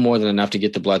than enough to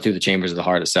get the blood through the chambers of the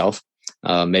heart itself,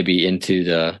 maybe into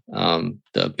the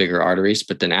bigger arteries.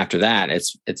 But then after that,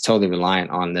 it's totally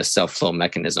reliant on this self-flow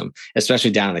mechanism,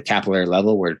 especially down at the capillary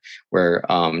level where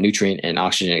nutrient and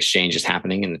oxygen exchange is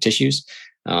happening in the tissues.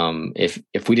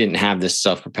 If we didn't have this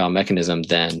self-propel mechanism,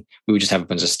 then we would just have a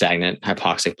bunch of stagnant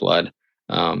hypoxic blood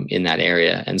in that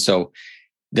area. And so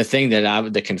the thing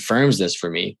that confirms this for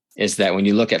me is that when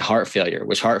you look at heart failure,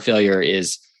 which heart failure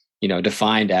is,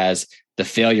 defined as the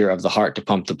failure of the heart to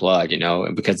pump the blood,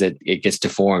 because it gets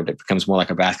deformed, it becomes more like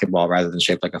a basketball rather than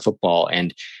shaped like a football.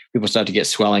 And people start to get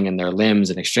swelling in their limbs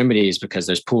and extremities because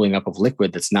there's pooling up of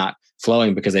liquid that's not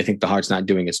flowing because they think the heart's not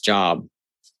doing its job.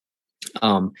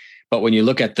 But when you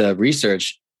look at the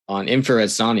research on infrared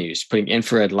sauna use, putting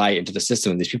infrared light into the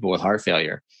system of these people with heart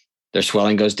failure, their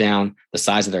swelling goes down, the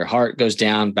size of their heart goes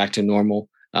down back to normal,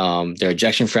 their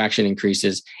ejection fraction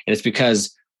increases. And it's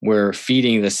because we're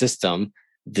feeding the system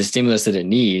the stimulus that it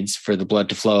needs for the blood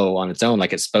to flow on its own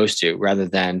like it's supposed to, rather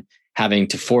than having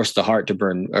to force the heart to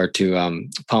burn or to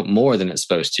pump more than it's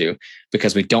supposed to,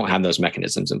 because we don't have those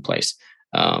mechanisms in place.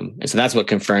 And so that's what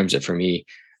confirms it for me.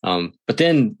 But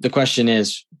then the question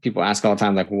is, people ask all the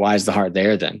time, like, why is the heart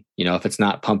there then? If it's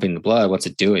not pumping the blood, what's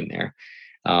it doing there?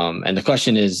 And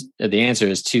the answer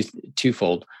is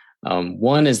twofold.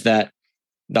 One is that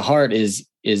the heart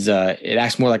it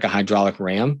acts more like a hydraulic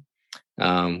ram,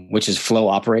 which is flow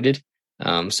operated.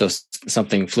 So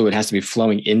something fluid has to be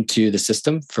flowing into the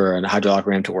system for a hydraulic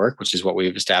ram to work, which is what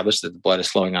we've established, that the blood is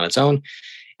flowing on its own.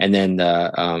 And then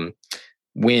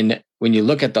when you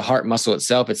look at the heart muscle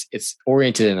itself, it's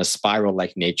oriented in a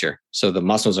spiral-like nature. So the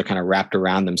muscles are kind of wrapped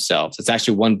around themselves. It's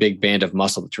actually one big band of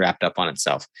muscle that's wrapped up on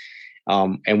itself.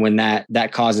 And when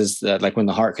that causes, like when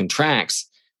the heart contracts,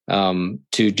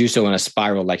 to do so in a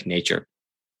spiral-like nature.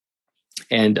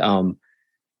 And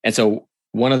so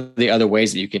one of the other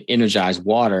ways that you can energize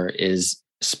water is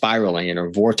spiraling it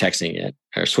or vortexing it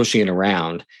or swishing it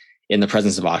around in the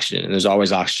presence of oxygen. And there's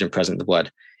always oxygen present in the blood.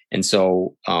 And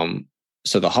so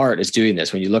the heart is doing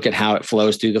this. When you look at how it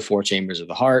flows through the four chambers of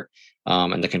the heart,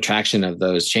 and the contraction of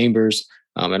those chambers,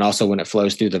 and also when it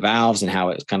flows through the valves and how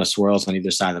it kind of swirls on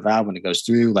either side of the valve when it goes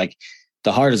through, like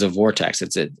the heart is a vortex.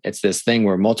 It's this thing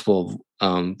where multiple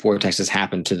vortexes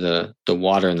happen to the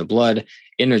water in the blood,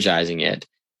 energizing it,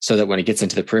 so that when it gets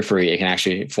into the periphery, it can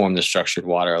actually form the structured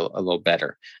water a little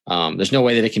better. There's no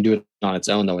way that it can do it on its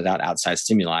own, though, without outside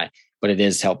stimuli, but it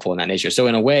is helpful in that nature. So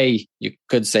in a way, you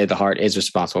could say the heart is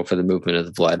responsible for the movement of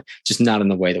the blood, just not in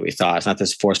the way that we thought. It's not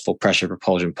this forceful pressure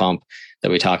propulsion pump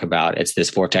that we talk about. It's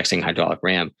this vortexing hydraulic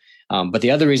ram. But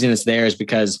the other reason it's there is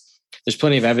because there's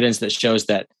plenty of evidence that shows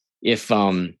that if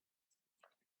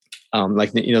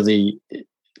like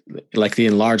the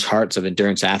enlarged hearts of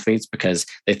endurance athletes, because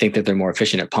they think that they're more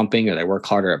efficient at pumping or they work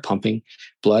harder at pumping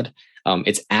blood,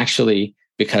 it's actually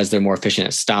because they're more efficient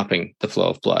at stopping the flow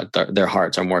of blood. Their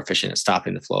hearts are more efficient at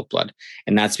stopping the flow of blood.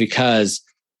 And that's because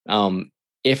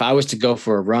if I was to go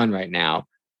for a run right now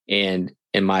and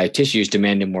my tissues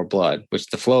demanded more blood, which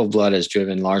the flow of blood is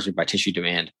driven largely by tissue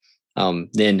demand,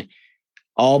 then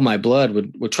all my blood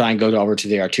would try and go over to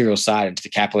the arterial side and to the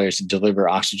capillaries to deliver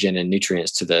oxygen and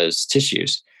nutrients to those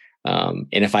tissues. And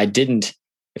if I didn't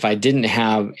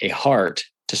have a heart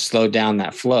to slow down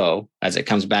that flow as it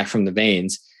comes back from the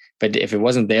veins, but if it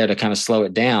wasn't there to kind of slow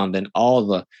it down, then all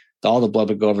the blood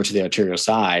would go over to the arterial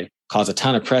side, cause a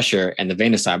ton of pressure, and the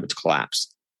venous side would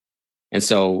collapse. And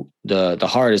so the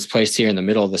heart is placed here in the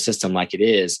middle of the system, like it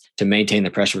is, to maintain the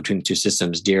pressure between the two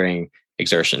systems during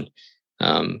exertion.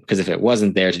 Because if it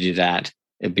wasn't there to do that,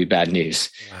 it'd be bad news.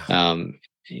 Wow.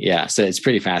 So it's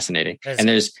pretty fascinating.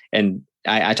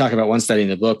 I talk about one study in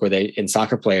the book where in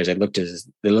soccer players, they looked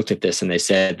at this and they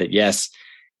said that yes,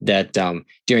 that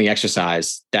during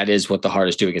exercise, that is what the heart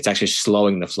is doing. It's actually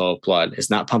slowing the flow of blood.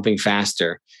 It's not pumping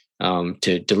faster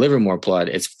to deliver more blood.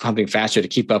 It's pumping faster to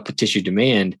keep up with tissue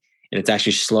demand, and it's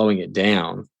actually slowing it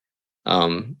down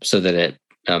so that it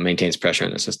maintains pressure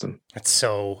in the system. That's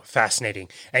so fascinating.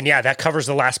 And yeah, that covers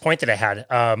the last point that I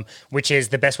had, which is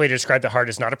the best way to describe the heart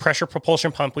is not a pressure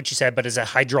propulsion pump, which you said, but is a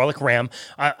hydraulic ram.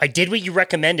 I did what you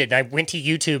recommended. I went to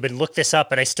YouTube and looked this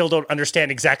up, and I still don't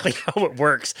understand exactly how it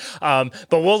works. But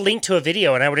we'll link to a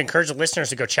video, and I would encourage the listeners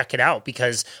to go check it out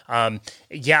because,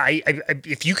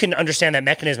 if you can understand that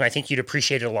mechanism, I think you'd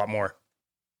appreciate it a lot more.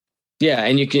 Yeah,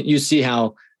 and you see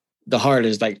how the heart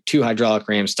is like two hydraulic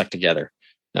rams stuck together.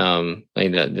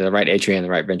 Like the right atrium and the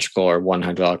right ventricle are one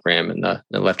hydraulic ram, and the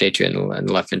left atrium and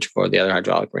the left ventricle are the other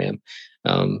hydraulic ram.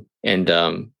 And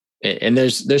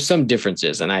there's some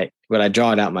differences, and I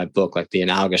draw it out in my book, like the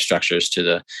analogous structures to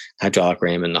the hydraulic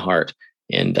ram and the heart,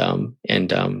 and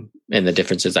the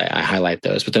differences. I highlight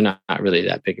those, but they're not really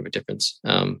that big of a difference.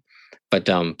 But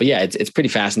yeah, it's pretty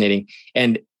fascinating.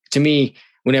 And to me,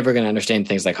 we're never going to understand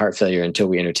things like heart failure until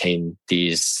we entertain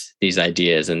these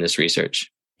ideas and this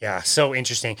research. Yeah, so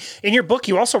interesting. In your book,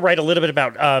 you also write a little bit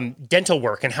about dental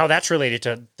work and how that's related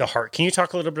to the heart. Can you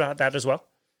talk a little bit about that as well?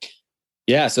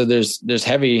 Yeah, so there's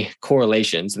heavy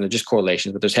correlations, and they're just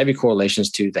correlations, but there's heavy correlations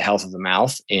to the health of the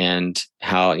mouth and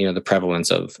how, the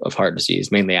prevalence of heart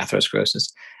disease, mainly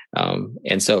atherosclerosis.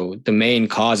 And so the main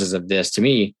causes of this, to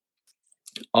me,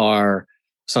 are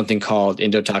something called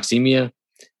endotoxemia,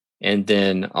 and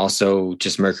then also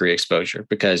just mercury exposure,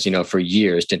 because, for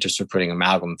years, dentists were putting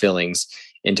amalgam fillings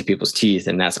into people's teeth,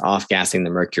 and that's off-gassing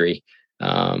the mercury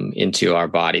into our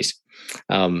bodies.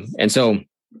 And so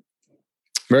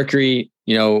mercury,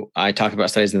 I talk about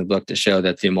studies in the book that show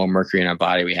that the more mercury in our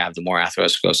body we have, the more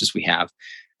atherosclerosis we have.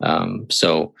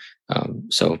 So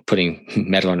putting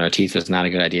metal in our teeth was not a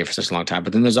good idea for such a long time.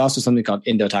 But then there's also something called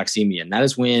endotoxemia, and that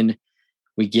is when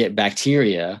we get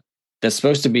bacteria that's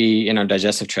supposed to be in our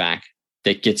digestive tract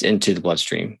that gets into the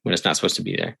bloodstream when it's not supposed to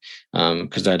be there.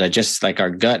 Because our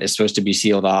gut is supposed to be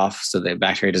sealed off so that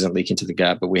bacteria doesn't leak into the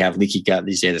gut, but we have leaky gut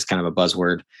these days. It's kind of a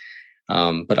buzzword.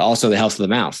 But also the health of the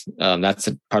mouth. That's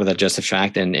a part of the digestive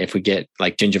tract. And if we get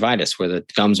like gingivitis where the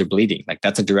gums are bleeding, like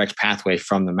that's a direct pathway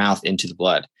from the mouth into the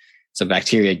blood. So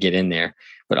bacteria get in there.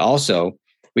 But also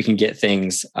we can get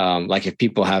things like if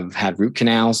people have had root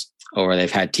canals or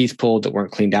they've had teeth pulled that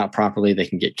weren't cleaned out properly, they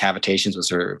can get cavitations,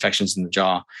 which are infections in the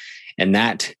jaw. And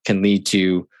that can lead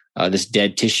to this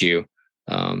dead tissue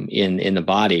in the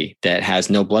body that has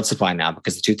no blood supply now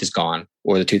because the tooth is gone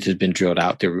or the tooth has been drilled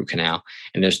out through a root canal.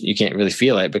 And you can't really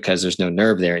feel it because there's no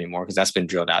nerve there anymore because that's been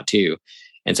drilled out too.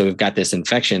 And so we've got this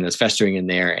infection that's festering in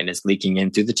there and it's leaking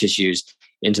in through the tissues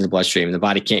into the bloodstream. And the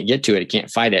body can't get to it. It can't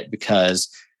fight it because,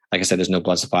 like I said, there's no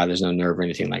blood supply, there's no nerve or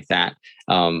anything like that.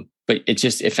 But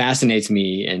it fascinates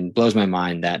me and blows my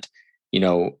mind that,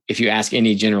 if you ask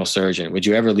any general surgeon, would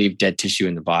you ever leave dead tissue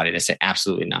in the body? They say,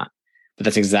 absolutely not. But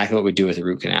that's exactly what we do with the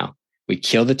root canal. We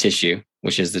kill the tissue,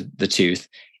 which is the tooth,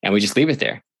 and we just leave it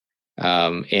there.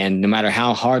 And no matter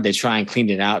how hard they try and clean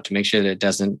it out to make sure that it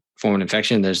doesn't form an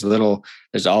infection, there's all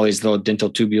these little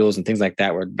dental tubules and things like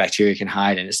that where bacteria can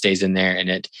hide and it stays in there and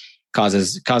it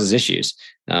causes issues.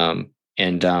 There's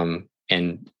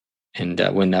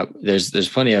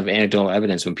plenty of anecdotal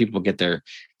evidence when people get their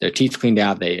teeth cleaned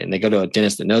out, they go to a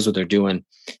dentist that knows what they're doing,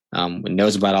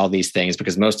 knows about all these things,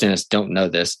 because most dentists don't know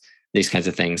these kinds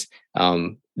of things,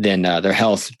 then their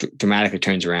health dramatically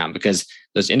turns around because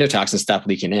those endotoxins stop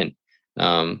leaking in.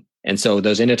 And so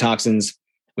those endotoxins,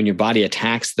 when your body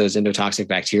attacks those endotoxic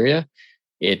bacteria,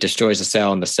 it destroys the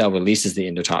cell and the cell releases the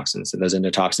endotoxins. And those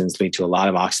endotoxins lead to a lot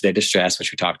of oxidative stress,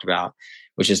 which we talked about,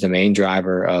 which is the main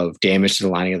driver of damage to the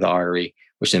lining of the artery,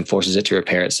 which then forces it to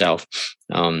repair itself.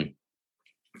 And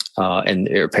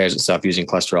it repairs itself using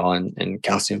cholesterol and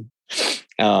calcium.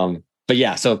 But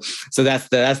yeah, so that's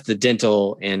the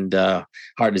dental and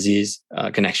heart disease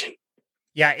connection.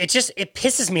 Yeah, it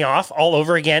pisses me off all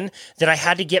over again that I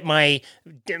had to get my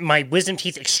wisdom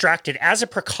teeth extracted as a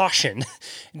precaution.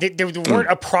 They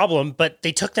weren't a problem, but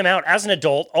they took them out as an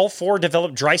adult. All 4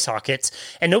 developed dry sockets,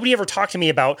 and nobody ever talked to me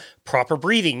about proper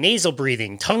breathing, nasal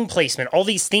breathing, tongue placement, all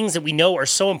these things that we know are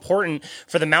so important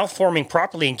for the mouth forming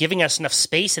properly and giving us enough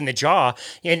space in the jaw.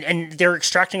 And they're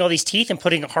extracting all these teeth and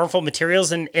putting harmful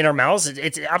materials in our mouths.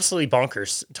 It's absolutely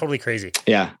bonkers, totally crazy.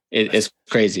 Yeah, it's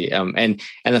crazy. And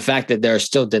the fact that there are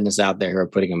still dentists out there who are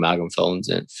putting amalgam fillings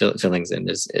in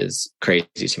is crazy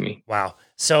to me. Wow.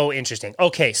 So interesting.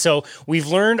 Okay. So we've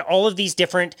learned all of these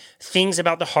different things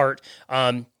about the heart,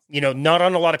 not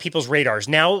on a lot of people's radars.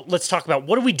 Now let's talk about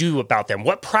what do we do about them?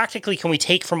 What practically can we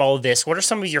take from all of this? What are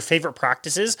some of your favorite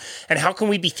practices and how can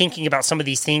we be thinking about some of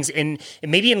these things in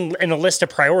a list of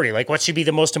priority? Like what should be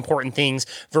the most important things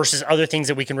versus other things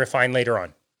that we can refine later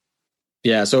on?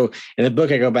 Yeah. So in the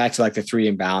book, I go back to like the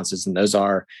 3 imbalances, and those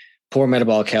are poor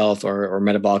metabolic health or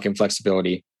metabolic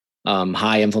inflexibility,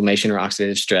 high inflammation or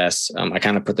oxidative stress. I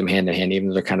kind of put them hand in hand, even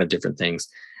though they're kind of different things.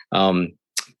 And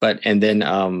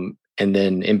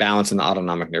then imbalance in the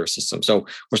autonomic nervous system. So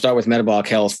we'll start with metabolic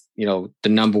health. The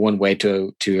number one way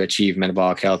to achieve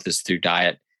metabolic health is through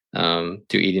diet, through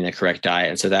eating the correct diet.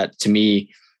 And so that, to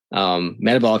me,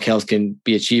 metabolic health can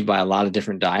be achieved by a lot of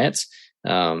different diets.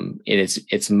 And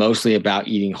it's mostly about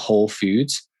eating whole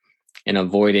foods and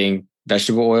avoiding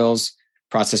vegetable oils,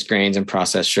 processed grains, and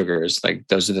processed sugars. Like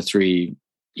those are the 3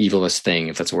 evilest thing,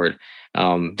 if that's a word,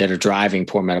 that are driving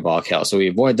poor metabolic health. So we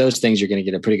avoid those things, you're going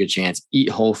to get a pretty good chance. Eat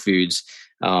whole foods.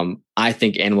 I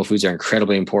think animal foods are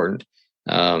incredibly important.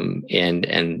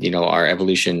 And our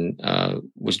evolution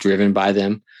was driven by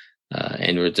them.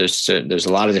 And there's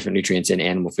a lot of different nutrients in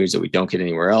animal foods that we don't get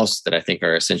anywhere else that I think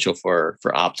are essential for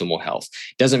optimal health.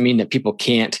 Doesn't mean that people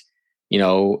can't,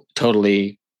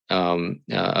 totally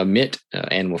omit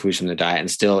animal foods from their diet and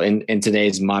still in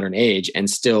today's modern age and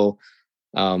still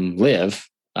live.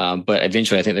 But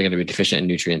eventually I think they're going to be deficient in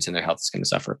nutrients and their health is going to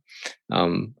suffer.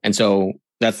 And so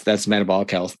that's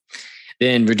metabolic health.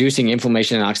 Then reducing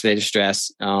inflammation and oxidative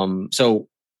stress. Oxidative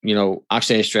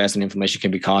stress and inflammation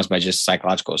can be caused by just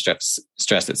psychological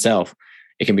stress itself.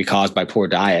 It can be caused by poor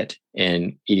diet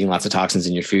and eating lots of toxins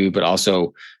in your food, but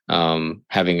also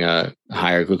having a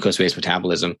higher glucose-based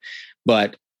metabolism.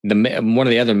 But one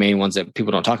of the other main ones that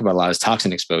people don't talk about a lot is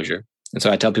toxin exposure. And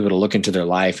so I tell people to look into their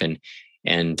life and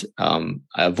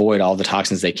avoid all the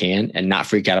toxins they can and not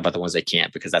freak out about the ones they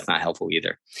can't, because that's not helpful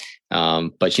either.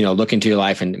 But look into your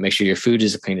life and make sure your food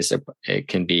is the cleanest it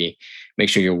can be. Make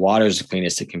sure your water is the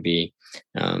cleanest it can be.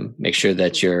 Make sure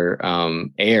that your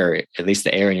air, at least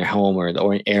the air in your home or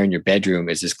the air in your bedroom,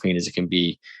 is as clean as it can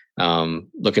be.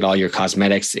 Look at all your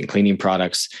cosmetics and cleaning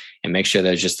products and make sure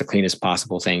they're just the cleanest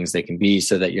possible things they can be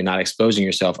so that you're not exposing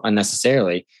yourself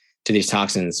unnecessarily to these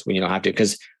toxins when you don't have to.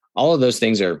 Because all of those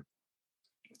things are,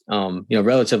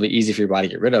 relatively easy for your body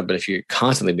to get rid of. But if you're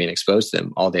constantly being exposed to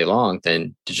them all day long,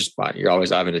 then you're always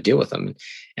having to deal with them.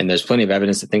 And there's plenty of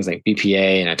evidence that things like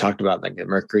BPA, and I talked about like the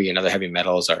mercury and other heavy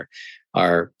metals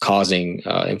are causing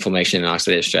inflammation and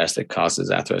oxidative stress that causes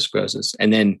atherosclerosis.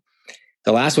 And then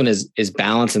the last one is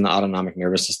balance in the autonomic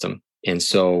nervous system. And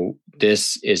so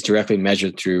this is directly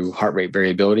measured through heart rate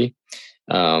variability.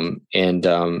 So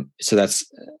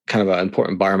that's kind of an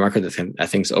important biomarker that I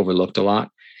think is overlooked a lot.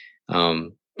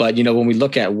 But, when we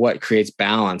look at what creates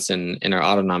balance in our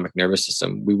autonomic nervous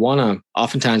system,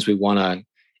 oftentimes we want to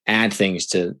add things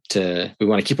we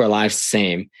want to keep our lives the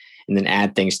same and then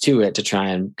add things to it to try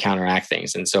and counteract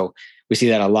things. And so we see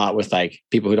that a lot with like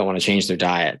people who don't want to change their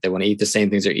diet. They want to eat the same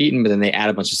things they're eating, but then they add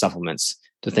a bunch of supplements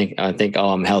to think, oh,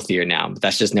 I'm healthier now, but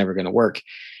that's just never going to work.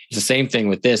 It's the same thing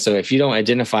with this. So if you don't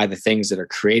identify the things that are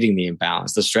creating the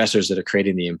imbalance, the stressors that are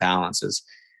creating the imbalances,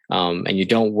 and you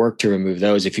don't work to remove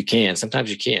those, if you can, sometimes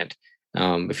you can't.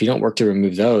 If you don't work to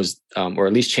remove those, or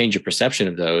at least change your perception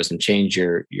of those and change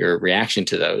your reaction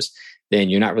to those, then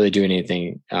you're not really doing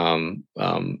anything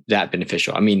that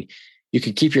beneficial. I mean, you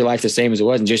could keep your life the same as it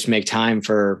was and just make time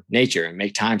for nature and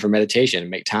make time for meditation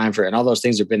and make time and all those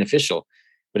things are beneficial.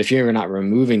 But if you're not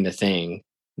removing the thing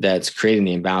that's creating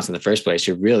the imbalance in the first place,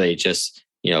 you're really just,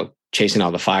 chasing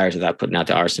all the fires without putting out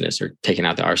the arsonist or taking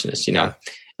out the arsonist, Yeah.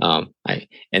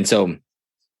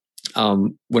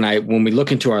 When we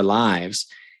look into our lives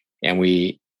and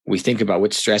we think about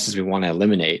which stresses we want to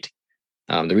eliminate,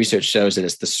 the research shows that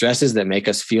it's the stresses that make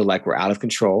us feel like we're out of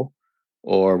control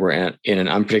or we're in an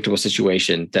unpredictable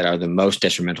situation that are the most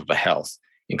detrimental to health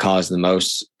and cause the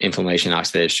most inflammation,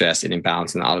 oxidative stress, and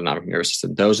imbalance in the autonomic nervous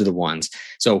system. Those are the ones.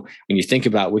 So when you think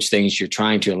about which things you're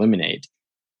trying to eliminate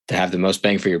to have the most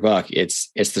bang for your buck, it's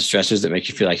the stressors that make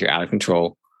you feel like you're out of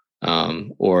control,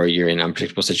 or you're in an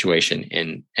unpredictable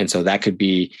situation. And so that could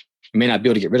be, you may not be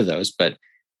able to get rid of those, but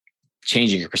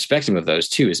changing your perspective of those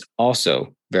too is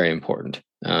also very important.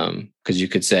 Because you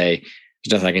could say,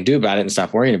 there's nothing I can do about it and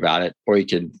stop worrying about it, or you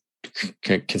could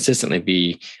consistently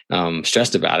be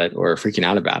stressed about it or freaking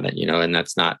out about it, and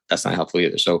that's not helpful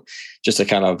either. So just to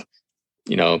kind of,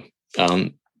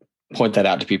 point that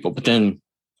out to people. But then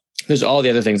there's all the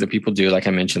other things that people do, like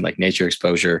I mentioned, like nature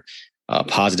exposure,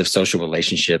 positive social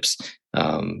relationships,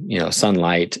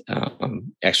 sunlight,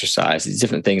 exercise, these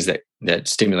different things that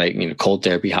stimulate, cold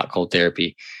therapy, hot cold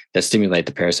therapy, that stimulate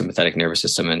the parasympathetic nervous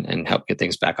system and help get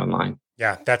things back online.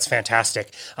 Yeah, that's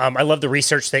fantastic. I love the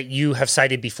research that you have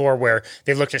cited before where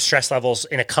they looked at stress levels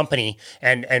in a company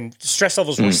and stress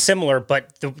levels were similar,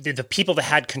 but the people that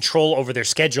had control over their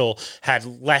schedule had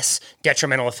less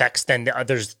detrimental effects than the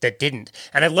others that didn't.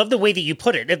 And I love the way that you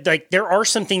put it. Like there are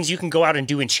some things you can go out and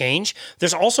do and change.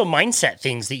 There's also mindset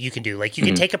things that you can do. Like you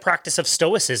can take a practice of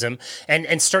stoicism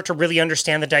and start to really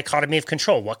understand the dichotomy of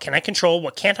control. What can I control?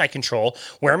 What can't I control?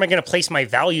 Where am I going to place my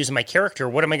values and my character?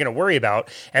 What am I going to worry about?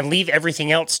 And leave everything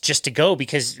else just to go,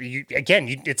 because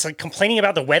it's like complaining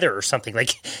about the weather or something.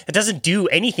 Like it doesn't do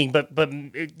anything but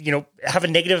have a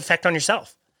negative effect on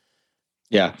yourself.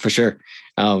 Yeah, for sure.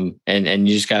 And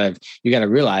you just gotta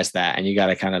realize that, and you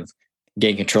gotta kind of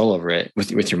gain control over it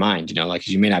with your mind. Like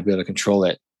you may not be able to control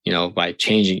it, by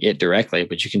changing it directly,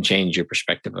 but you can change your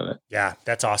perspective of it. Yeah,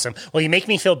 that's awesome. Well, you make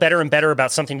me feel better and better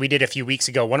about something we did a few weeks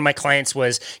ago. One of my clients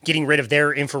was getting rid of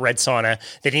their infrared sauna.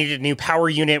 They needed a new power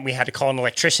unit. We had to call an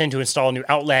electrician to install a new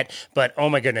outlet. But oh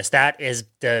my goodness, that is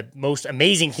the most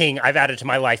amazing thing I've added to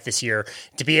my life this year,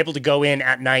 to be able to go in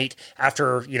at night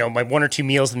after, my 1 or 2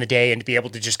 meals in the day and to be able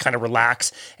to just kind of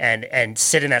relax and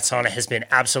sit in that sauna has been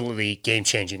absolutely game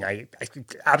changing. I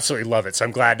absolutely love it. So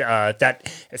I'm glad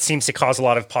that it seems to cause a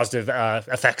lot of positive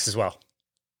effects as well.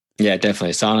 Yeah,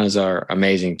 definitely. Saunas are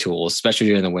amazing tools, especially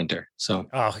during the winter. So,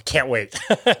 I can't wait.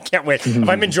 Can't wait. If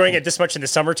I'm enjoying it this much in the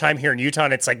summertime here in Utah,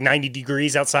 and it's like 90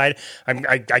 degrees outside,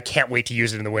 I can't wait to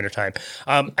use it in the wintertime.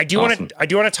 I do want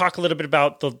to talk a little bit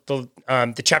about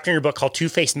the chapter in your book called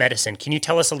Two-Faced Medicine. Can you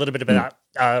tell us a little bit about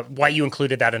why you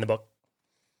included that in the book?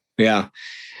 Yeah.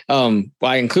 Well,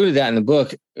 I included that in the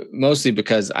book mostly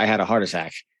because I had a heart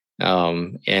attack.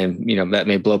 And that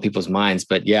may blow people's minds,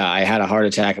 but yeah, I had a heart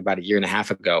attack about 1.5 years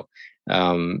ago.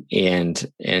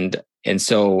 And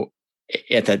so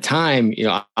at that time,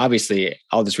 obviously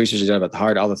all this research is done about the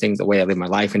heart, all the things, the way I live my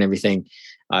life and everything,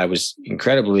 I was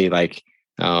incredibly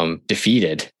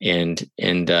defeated and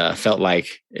felt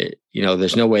like,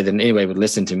 there's no way that anybody would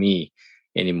listen to me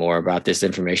anymore about this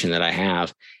information that I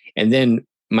have. And then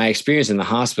my experience in the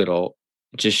hospital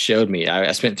just showed me.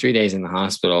 I spent 3 days in the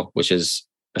hospital, which is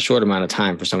a short amount of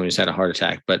time for someone who's had a heart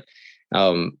attack, but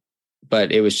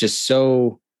it was just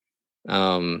so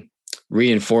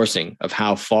reinforcing of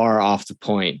how far off the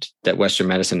point that Western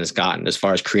medicine has gotten as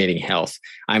far as creating health.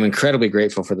 I'm incredibly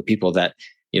grateful for the people that,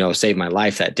 saved my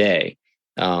life that day.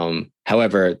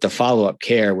 However, the follow-up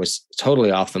care was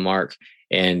totally off the mark.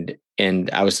 And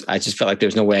I just felt like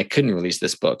there's no way I couldn't release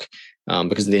this book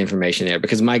because of the information there.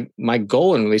 Because my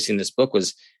goal in releasing this book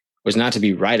was not to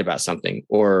be right about something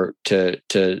or to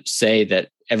say that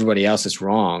everybody else is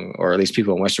wrong, or at least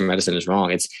people in Western medicine is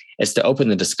wrong. It's to open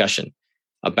the discussion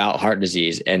about heart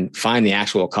disease and find the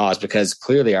actual cause, because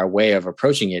clearly our way of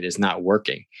approaching it is not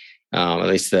working. At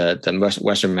least the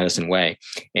Western medicine way.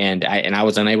 And I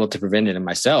was unable to prevent it in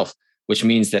myself, which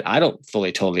means that I don't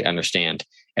fully, totally understand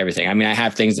everything. I mean, I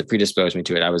have things that predispose me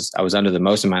to it. I was under the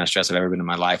most amount of stress I've ever been in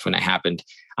my life when it happened.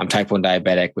 I'm type 1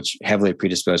 diabetic, which heavily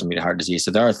predisposed me to heart disease.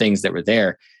 So there are things that were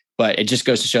there, but it just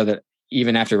goes to show that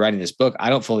even after writing this book, I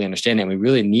don't fully understand it. And we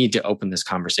really need to open this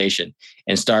conversation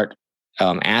and start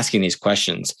asking these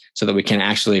questions so that we can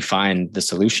actually find the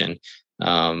solution.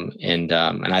 And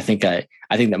I think that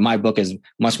my book is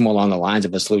much more along the lines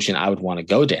of the solution I would want to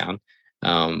go down.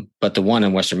 But the one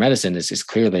in Western medicine is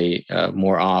clearly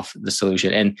more off the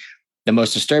solution. And the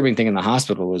most disturbing thing in the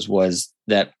hospital was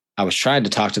that I was trying to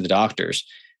talk to the doctors,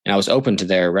 and I was open to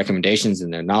their recommendations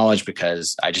and their knowledge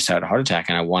because I just had a heart attack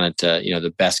and I wanted to,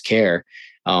 the best care.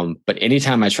 But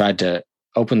anytime I tried to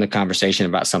open the conversation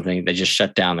about something, they just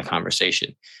shut down the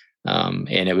conversation.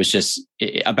 And it was just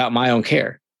about my own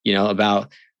care,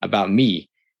 about me,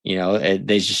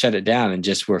 they just shut it down and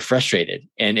just were frustrated.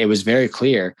 And it was very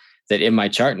clear that in my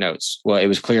chart notes, well, it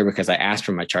was clear because I asked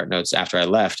for my chart notes after I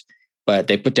left, but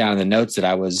they put down in the notes that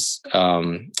I was,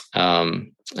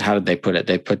 how did they put it?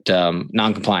 They put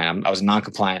non-compliant. I was a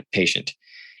non-compliant patient.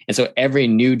 And so every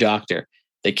new doctor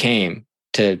that came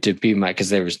to be because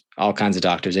there was all kinds of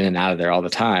doctors in and out of there all the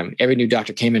time. Every new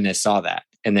doctor came in and saw that,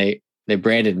 and they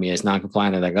branded me as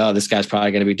non-compliant. They're like, oh, this guy's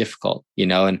probably going to be difficult,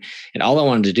 and all I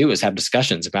wanted to do was have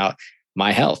discussions about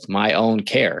my health, my own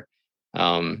care.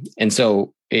 And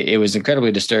so it was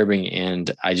incredibly disturbing. And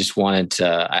I just wanted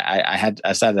to, I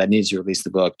decided I needed to release the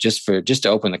book just to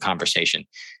open the conversation,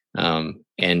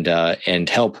 and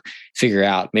help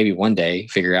maybe one day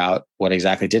figure out what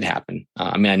exactly did happen.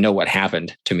 I mean, I know what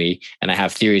happened to me, and I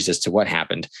have theories as to what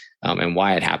happened, and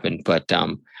why it happened, but,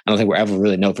 I don't think we'll ever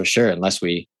really know for sure unless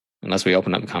we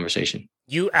open up the conversation.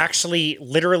 You actually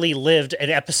literally lived an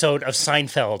episode of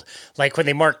Seinfeld, like when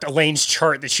they marked Elaine's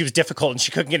chart that she was difficult and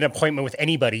she couldn't get an appointment with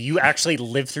anybody. You actually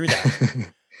lived through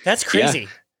that. That's crazy. Yeah.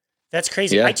 That's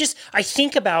crazy. Yeah. I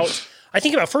think about,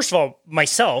 first of all,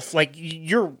 myself, like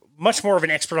you're much more of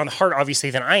an expert on the heart,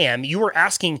 obviously, than I am. You were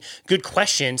asking good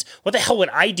questions. What the hell would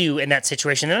I do in that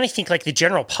situation? And then I think like the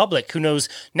general public who knows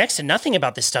next to nothing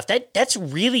about this stuff, that's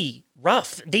really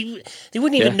rough. They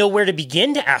wouldn't even know where to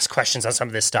begin to ask questions on some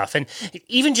of this stuff. And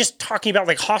even just talking about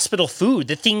like hospital food,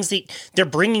 the things that they're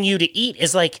bringing you to eat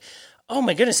is like, oh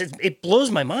my goodness, it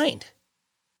blows my mind.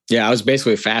 Yeah, I was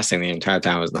basically fasting the entire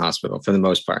time I was in the hospital for the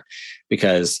most part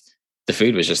because the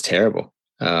food was just terrible.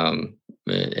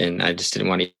 And I just didn't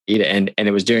want to eat it. And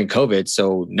it was during COVID,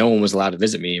 so no one was allowed to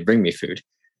visit me and bring me food.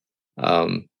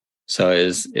 So it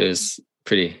was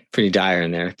pretty dire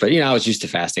in there, but I was used to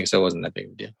fasting, so it wasn't that big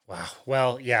of a deal. Wow.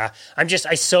 Well, yeah, I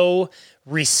so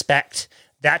respect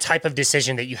that type of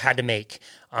decision that you had to make.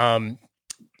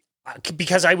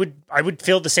 Because I would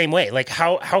feel the same way. Like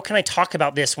how can I talk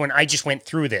about this when I just went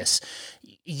through this?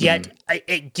 Yet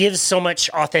it gives so much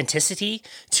authenticity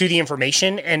to the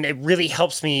information, and it really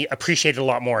helps me appreciate it a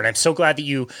lot more. And I'm so glad that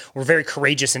you were very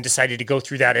courageous and decided to go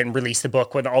through that and release the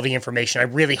book with all the information. I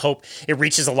really hope it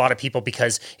reaches a lot of people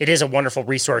because it is a wonderful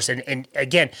resource. And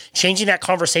again, changing that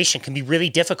conversation can be really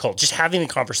difficult. Just having the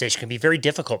conversation can be very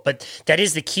difficult, but that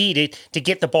is the key to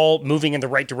get the ball moving in the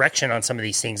right direction on some of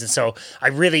these things. And so I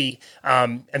really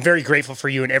am very grateful for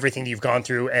you and everything that you've gone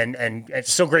through, and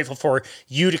so grateful for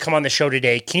you to come on the show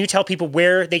today. Can you tell people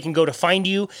where they can go to find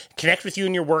you, connect with you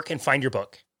in your work, and find your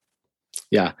book?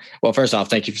 Yeah. Well, first off,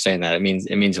 thank you for saying that. It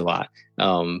means a lot.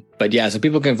 But yeah, so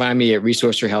people can find me at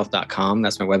resourceyourhealth.com.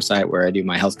 That's my website where I do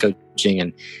my health coaching,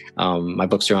 and my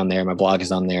books are on there. My blog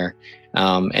is on there.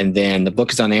 And then the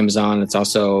book is on Amazon. It's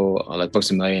also like Books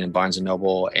A Million and Barnes &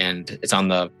 Noble, and it's on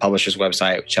the publisher's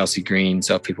website, Chelsea Green.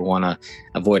 So if people want to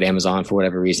avoid Amazon for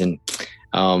whatever reason,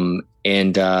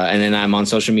 and then I'm on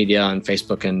social media on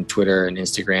Facebook and Twitter and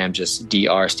Instagram, just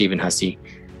Dr. Stephen Hussey.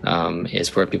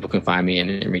 is where people can find me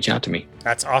and reach out to me.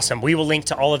 That's awesome. We will link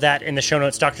to all of that in the show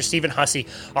notes. Dr. Stephen Hussey,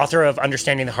 author of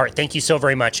Understanding the Heart, thank you so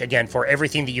very much again for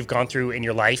everything that you've gone through in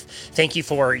your life. Thank you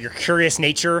for your curious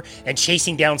nature and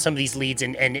chasing down some of these leads.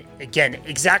 And again,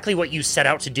 exactly what you set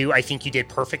out to do, I think you did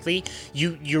perfectly.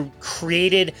 You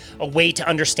created a way to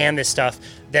understand this stuff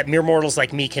that mere mortals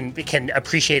like me can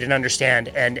appreciate and understand,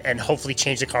 and hopefully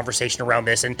change the conversation around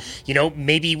this. And,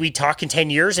 maybe we talk in 10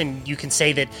 years and you can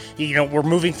say that, we're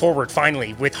moving forward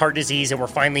finally with heart disease, and we're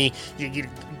finally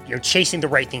chasing the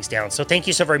right things down. So thank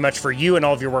you so very much for you and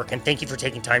all of your work, and thank you for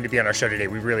taking time to be on our show today.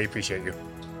 We really appreciate you.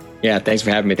 Yeah, thanks for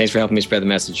having me. Thanks for helping me spread the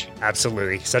message.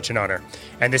 Absolutely. Such an honor.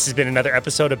 And this has been another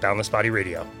episode of Boundless Body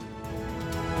Radio.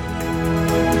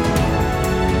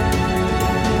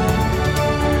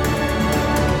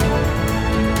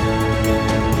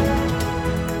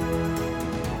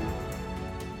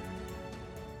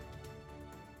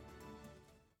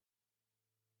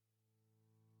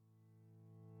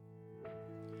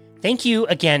 Thank you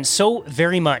again so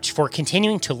very much for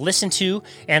continuing to listen to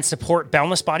and support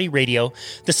Boundless Body Radio.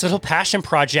 This little passion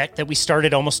project that we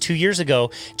started almost 2 years ago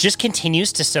just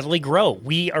continues to steadily grow.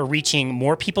 We are reaching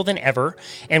more people than ever,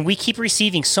 and we keep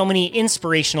receiving so many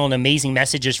inspirational and amazing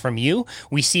messages from you.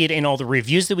 We see it in all the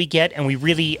reviews that we get, and we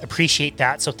really appreciate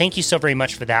that. So thank you so very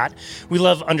much for that. We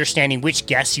love understanding which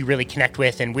guests you really connect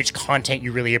with and which content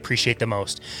you really appreciate the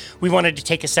most. We wanted to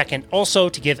take a second also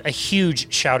to give a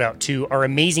huge shout out to our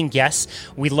amazing guests.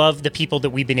 We love the people that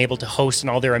we've been able to host and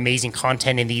all their amazing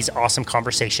content in these awesome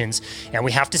conversations. And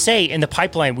we have to say, in the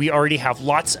pipeline, we already have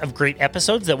lots of great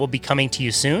episodes that will be coming to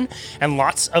you soon, and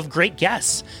lots of great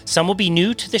guests. Some will be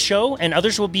new to the show, and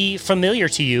others will be familiar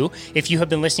to you if you have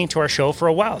been listening to our show for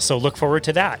a while. So look forward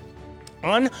to that.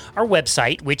 On our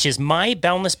website, which is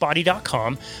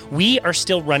myboundlessbody.com, we are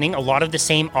still running a lot of the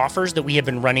same offers that we have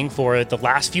been running for the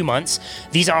last few months.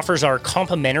 These offers are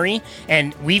complimentary,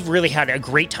 and we've really had a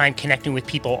great time connecting with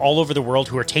people all over the world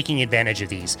who are taking advantage of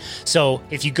these. So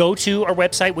if you go to our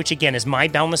website, which again is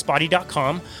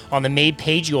myboundlessbody.com, on the main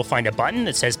page you will find a button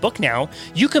that says Book Now.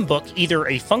 You can book either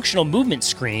a functional movement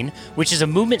screen, which is a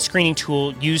movement screening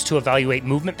tool used to evaluate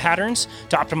movement patterns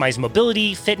to optimize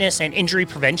mobility, fitness, and injury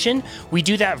prevention. We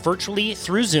do that virtually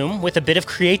through Zoom with a bit of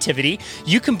creativity.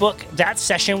 You can book that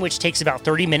session, which takes about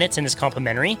 30 minutes and is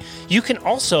complimentary. You can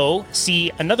also see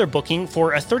another booking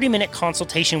for a 30-minute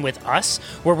consultation with us,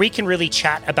 where we can really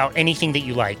chat about anything that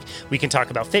you like. We can talk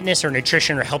about fitness or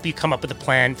nutrition, or help you come up with a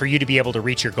plan for you to be able to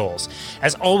reach your goals.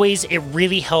 As always, it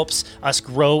really helps us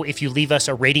grow if you leave us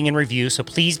a rating and review. So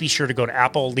please be sure to go to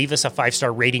Apple, leave us a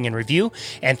 5-star rating and review.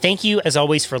 And thank you, as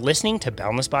always, for listening to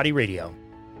Boundless Body Radio.